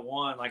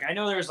 7-1. Like I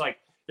know there's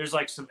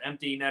some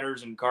empty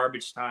netters and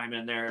garbage time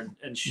in there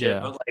and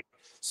shit. But like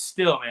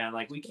still, man,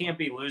 like we can't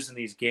be losing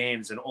these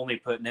games and only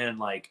putting in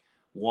like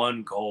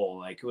one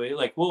goal.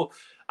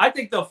 I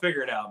think they'll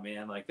figure it out,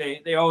 man. Like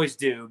they always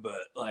do,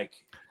 but like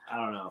I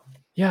don't know.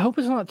 Yeah, I hope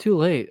it's not too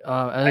late.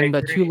 And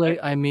by too late,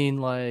 I mean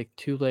like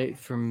too late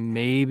for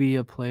maybe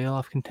a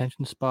playoff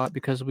contention spot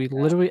because we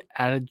literally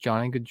added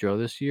Johnny Gaudreau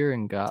this year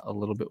and got a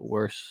little bit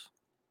worse.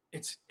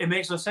 It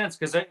makes no sense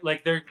because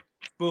they're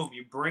boom,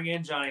 you bring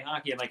in Johnny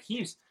Hockey and like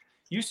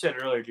you said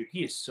earlier, dude,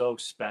 he is so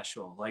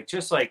special. Like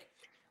just like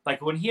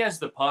when he has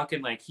the puck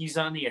and like he's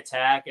on the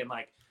attack and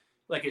like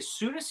as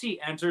soon as he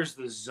enters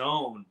the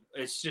zone,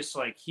 it's just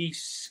like he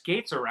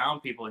skates around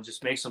people and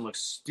just makes them look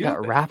stupid. That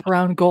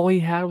wraparound goal he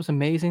had was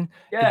amazing.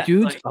 Yeah, the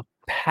dude's a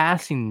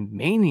passing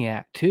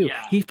maniac too.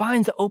 Yeah. He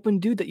finds the open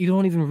dude that you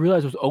don't even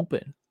realize was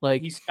open.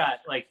 Like he's got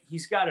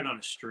it on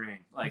a string.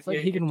 Like,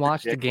 he can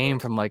watch the game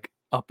from like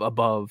up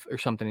above or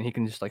something, and he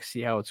can just like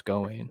see how it's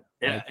going.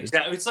 Yeah, like,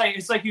 exactly.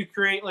 It's like you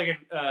create like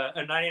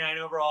a 99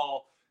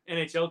 overall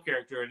NHL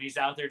character, and he's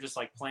out there just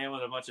like playing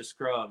with a bunch of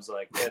scrubs,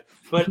 like that.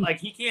 But like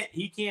he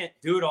can't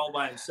do it all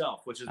by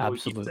himself, which is what we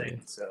keep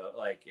saying. So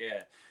like,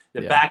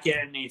 the back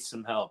end needs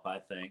some help, I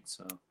think.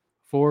 So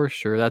for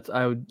sure,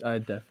 I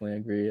definitely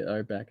agree.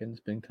 Our back end's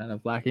been kind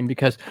of lacking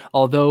because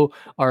although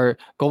our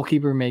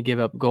goalkeeper may give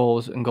up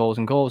goals and goals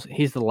and goals,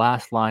 he's the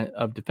last line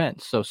of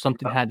defense. So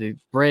something had to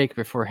break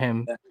before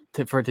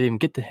for it to even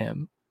get to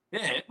him.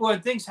 Yeah, well,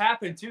 things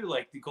happen too.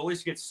 Like the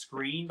goalies get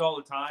screened all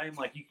the time.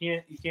 Like you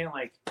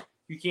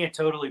can't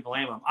totally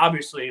blame them.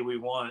 Obviously, we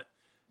want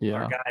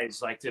our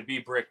guys like to be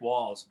brick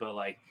walls, but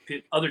like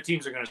other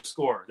teams are going to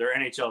score. They're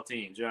NHL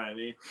teams. You know what I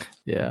mean?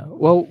 Yeah.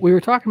 Well, we were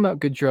talking about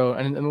Gaudreau,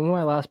 and one of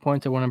my last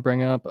points I want to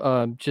bring up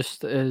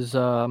just is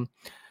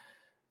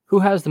who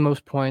has the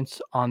most points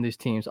on these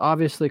teams.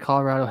 Obviously,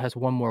 Colorado has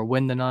one more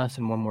win than us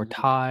and one more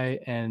tie,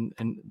 and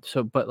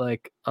so, but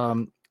like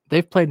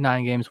they've played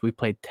 9 games, we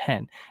played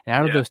 10, and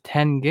out of those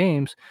 10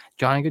 games,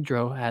 Johnny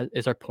Gaudreau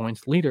is our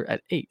points leader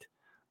at 8.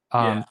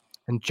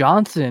 And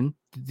Johnson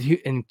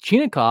and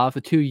Chinikov,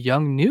 the 2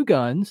 young new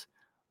guns,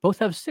 both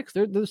have 6.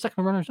 They're the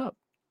second runners up.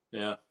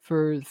 Yeah.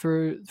 For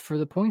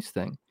the points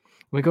thing.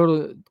 We go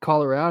to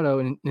Colorado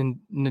and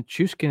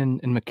Nichushkin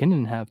and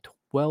McKinnon have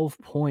 12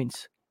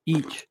 points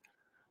each.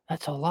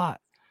 That's a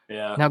lot.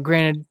 Yeah. Now,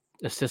 granted,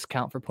 assists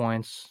count for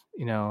points,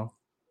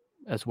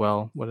 as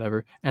well,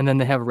 whatever. And then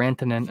they have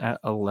Rantanen at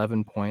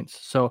 11 points.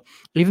 So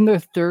even their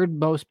third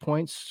most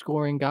points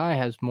scoring guy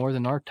has more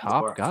than our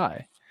top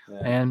guy. Yeah.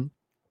 And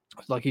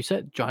like you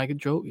said, Johnny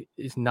Gaudreau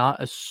is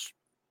not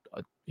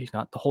he's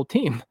not the whole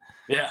team.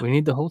 Yeah. We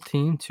need the whole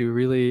team to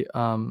really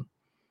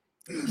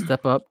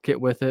step up,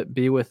 get with it,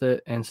 be with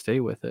it, and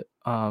stay with it.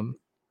 That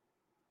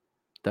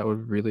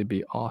would really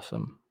be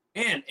awesome.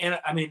 And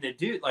I mean the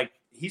dude, like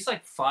he's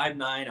like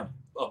 5'9",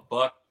 a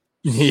buck.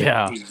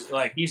 Yeah. 60.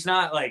 Like he's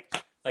not like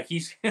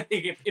he's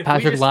if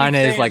Patrick Laine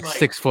is like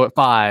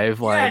 6'5".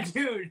 Like, yeah,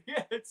 dude.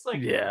 Yeah, it's like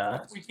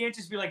we can't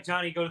just be like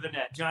Johnny, go to the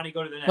net. Johnny,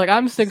 go to the net. Like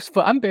I'm 6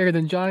 foot. I'm bigger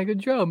than Johnny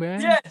Gaudreau, man.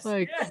 Yes.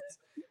 Like yes.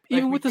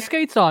 even with the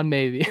skates on,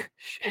 maybe.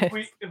 If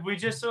we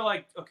just are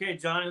like, okay,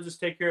 Johnny will just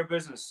take care of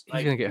business. Like,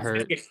 he's gonna get hurt.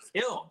 Gonna get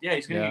killed. Yeah,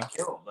 he's gonna get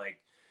killed. Like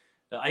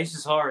the ice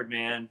is hard,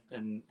 man,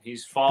 and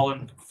he's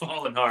falling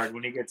hard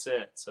when he gets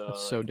hit. So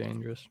it's so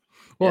dangerous.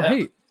 Well,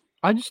 hey.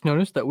 I just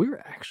noticed that we were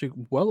actually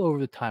well over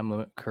the time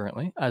limit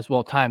currently, as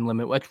well. Time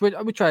limit, which we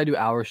try to do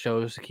hour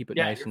shows to keep it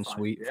nice and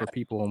sweet for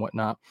people and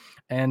whatnot.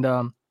 And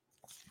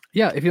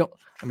if you don't,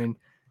 I mean, you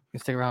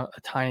can stick around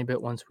a tiny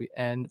bit once we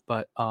end.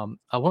 But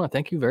I want to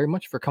thank you very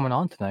much for coming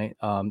on tonight.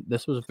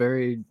 This was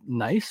very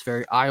nice,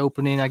 very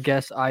eye-opening. I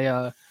guess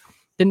I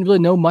didn't really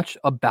know much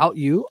about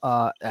you,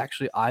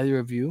 actually, either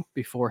of you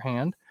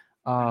beforehand.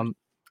 It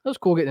was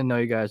cool getting to know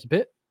you guys a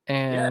bit,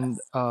 and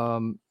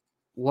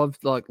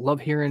love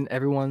hearing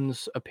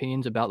everyone's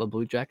opinions about the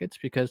Blue Jackets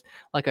because,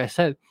 like I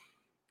said,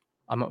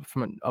 I'm up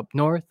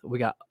north. We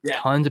got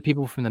tons of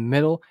people from the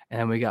middle, and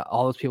then we got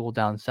all those people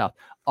down south.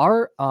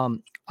 Our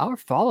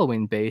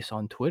following base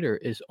on Twitter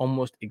is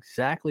almost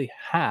exactly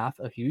half.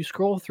 If you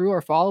scroll through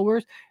our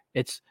followers,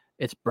 it's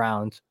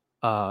Browns,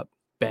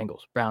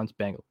 Bengals, Browns,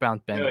 Bengals,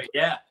 Browns, Bengals.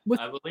 Yeah,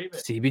 with I believe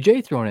it.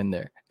 CBJ thrown in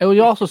there. And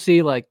we also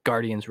see like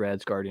Guardians,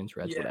 Reds,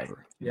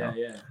 whatever. Yeah.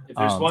 If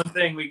there's one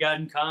thing we got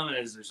in common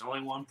is there's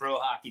only one pro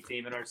hockey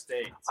team in our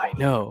state. So. I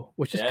know,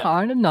 which is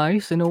kind of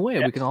nice in a way.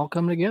 We can all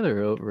come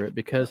together over it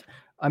because,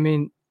 I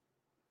mean,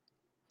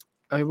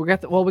 we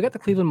got the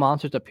Cleveland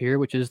Monsters up here,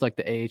 which is like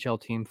the AHL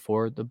team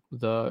for the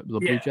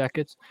Blue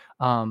Jackets.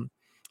 And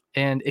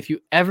if you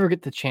ever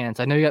get the chance,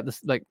 I know you got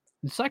this. Like,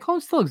 do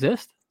Cyclones still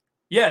exist?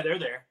 Yeah, they're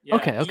there. Yeah.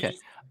 Okay.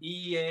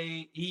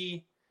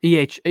 ECHL.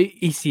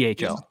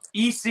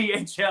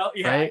 ECHL.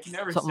 Yeah, right? I can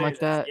never something say like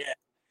that.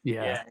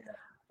 Yeah.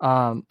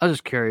 I was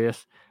just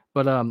curious.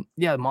 But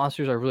yeah,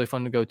 Monsters are really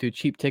fun to go to.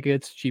 Cheap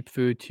tickets, cheap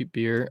food, cheap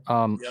beer.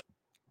 Yep.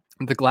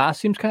 The glass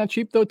seems kind of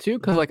cheap though too,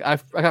 because like I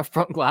got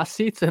front glass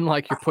seats and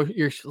like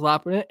you're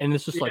slapping it and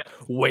it's just like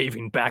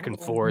waving back and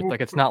forth.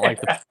 Like it's not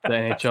like the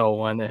NHL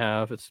one they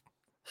have. It's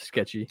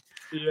sketchy.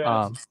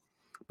 Yeah.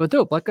 But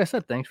dope. Like I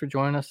said, thanks for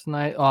joining us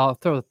tonight. I'll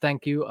throw a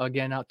thank you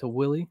again out to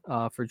Willie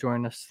for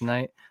joining us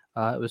tonight.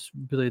 It was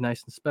really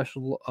nice and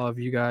special of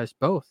you guys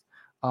both.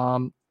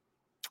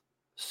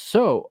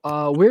 So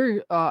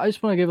we're I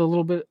just want to give a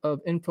little bit of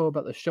info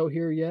about the show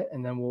here yet,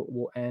 and then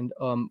we'll end.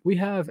 We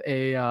have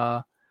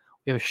a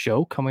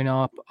show coming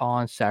up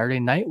on Saturday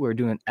night. We're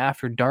doing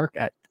After Dark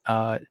at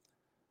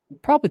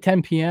probably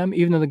 10 p.m.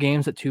 even though the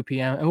game's at 2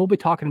 p.m. and we'll be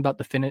talking about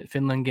the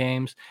Finland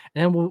games,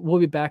 and then we'll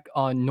be back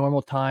on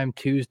normal time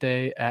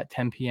Tuesday at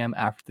 10 p.m.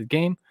 after the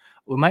game.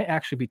 We might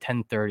actually be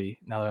 10:30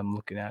 now that I'm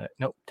looking at it.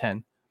 Nope,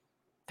 10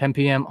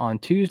 p.m. on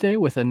Tuesday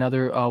with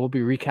another we'll be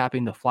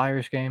recapping the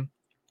Flyers game.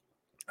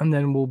 And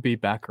then we'll be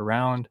back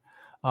around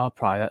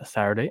probably that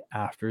Saturday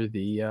after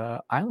the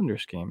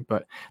Islanders game.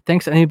 But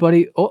thanks to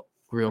anybody. Oh,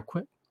 real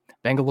quick.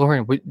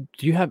 Bengalorian,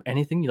 do you have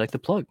anything you'd like to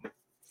plug?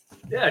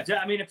 Yeah,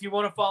 I mean, if you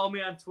want to follow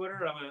me on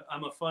Twitter,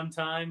 I'm a fun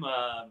time.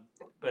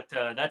 But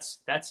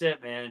that's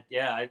it, man.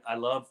 Yeah, I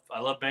love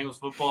Bengals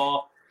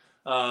football.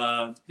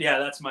 Yeah,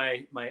 that's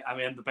my. I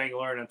mean, I'm the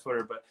Bengalorian on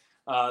Twitter, but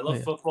I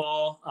love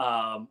football.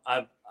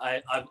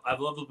 I've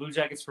loved the Blue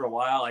Jackets for a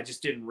while. I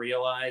just didn't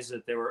realize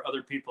that there were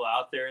other people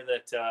out there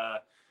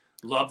that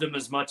loved them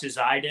as much as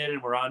I did,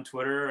 and were on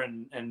Twitter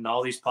and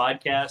all these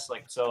podcasts.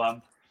 Like, so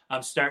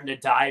I'm starting to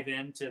dive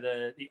into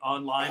the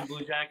online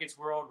Blue Jackets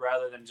world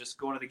rather than just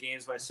going to the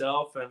games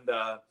myself, and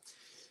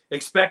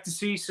expect to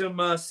see some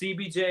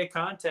CBJ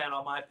content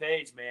on my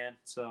page, man.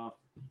 So.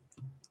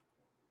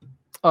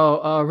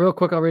 Oh, real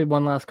quick, I'll read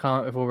one last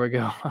comment before we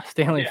go.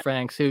 Stanley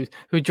Franks, who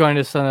joined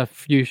us on a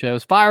few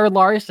shows. Fire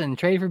Larson,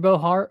 trade for Bo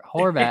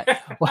Horvat.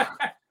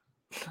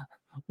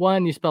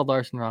 One, you spelled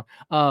Larson wrong.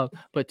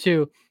 But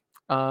two,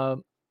 Barry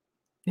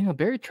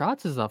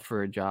Trotz is up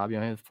for a job.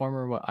 He's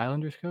former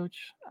Islanders coach.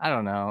 I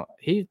don't know.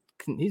 He's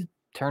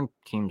turned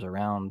teams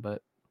around,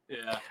 but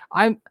yeah.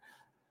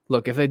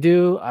 Look, if they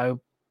do, I'm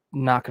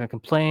not going to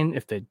complain.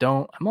 If they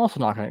don't, I'm also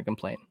not going to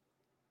complain.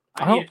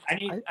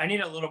 I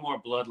need a little more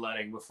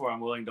bloodletting before I'm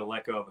willing to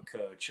let go of a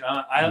coach.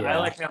 I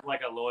like to have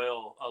like a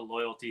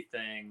loyalty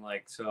thing.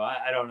 Like, so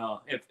I don't know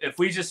if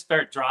we just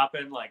start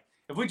dropping, like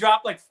if we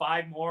drop like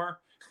 5 more,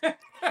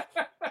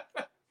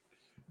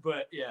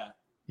 but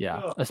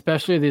yeah,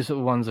 especially these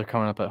ones that are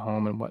coming up at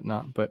home and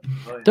whatnot. But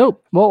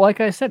dope. Well,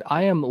 like I said,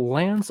 I am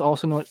Lance,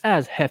 also known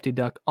as Hefty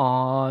Duck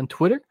on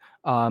Twitter.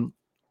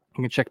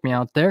 You can check me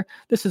out there.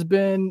 This has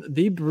been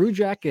the Brew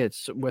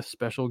Jackets with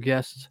special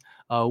guests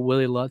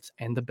Willie Lutz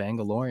and the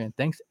Bengalorian.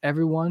 Thanks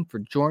everyone for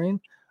joining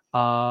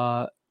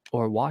or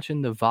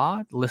watching the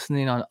VOD,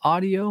 listening on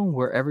audio,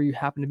 wherever you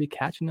happen to be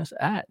catching us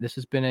at. This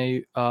has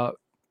been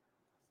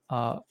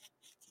a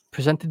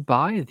presented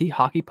by the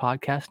Hockey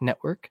Podcast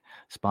Network,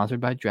 sponsored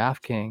by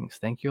DraftKings.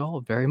 Thank you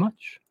all very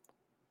much.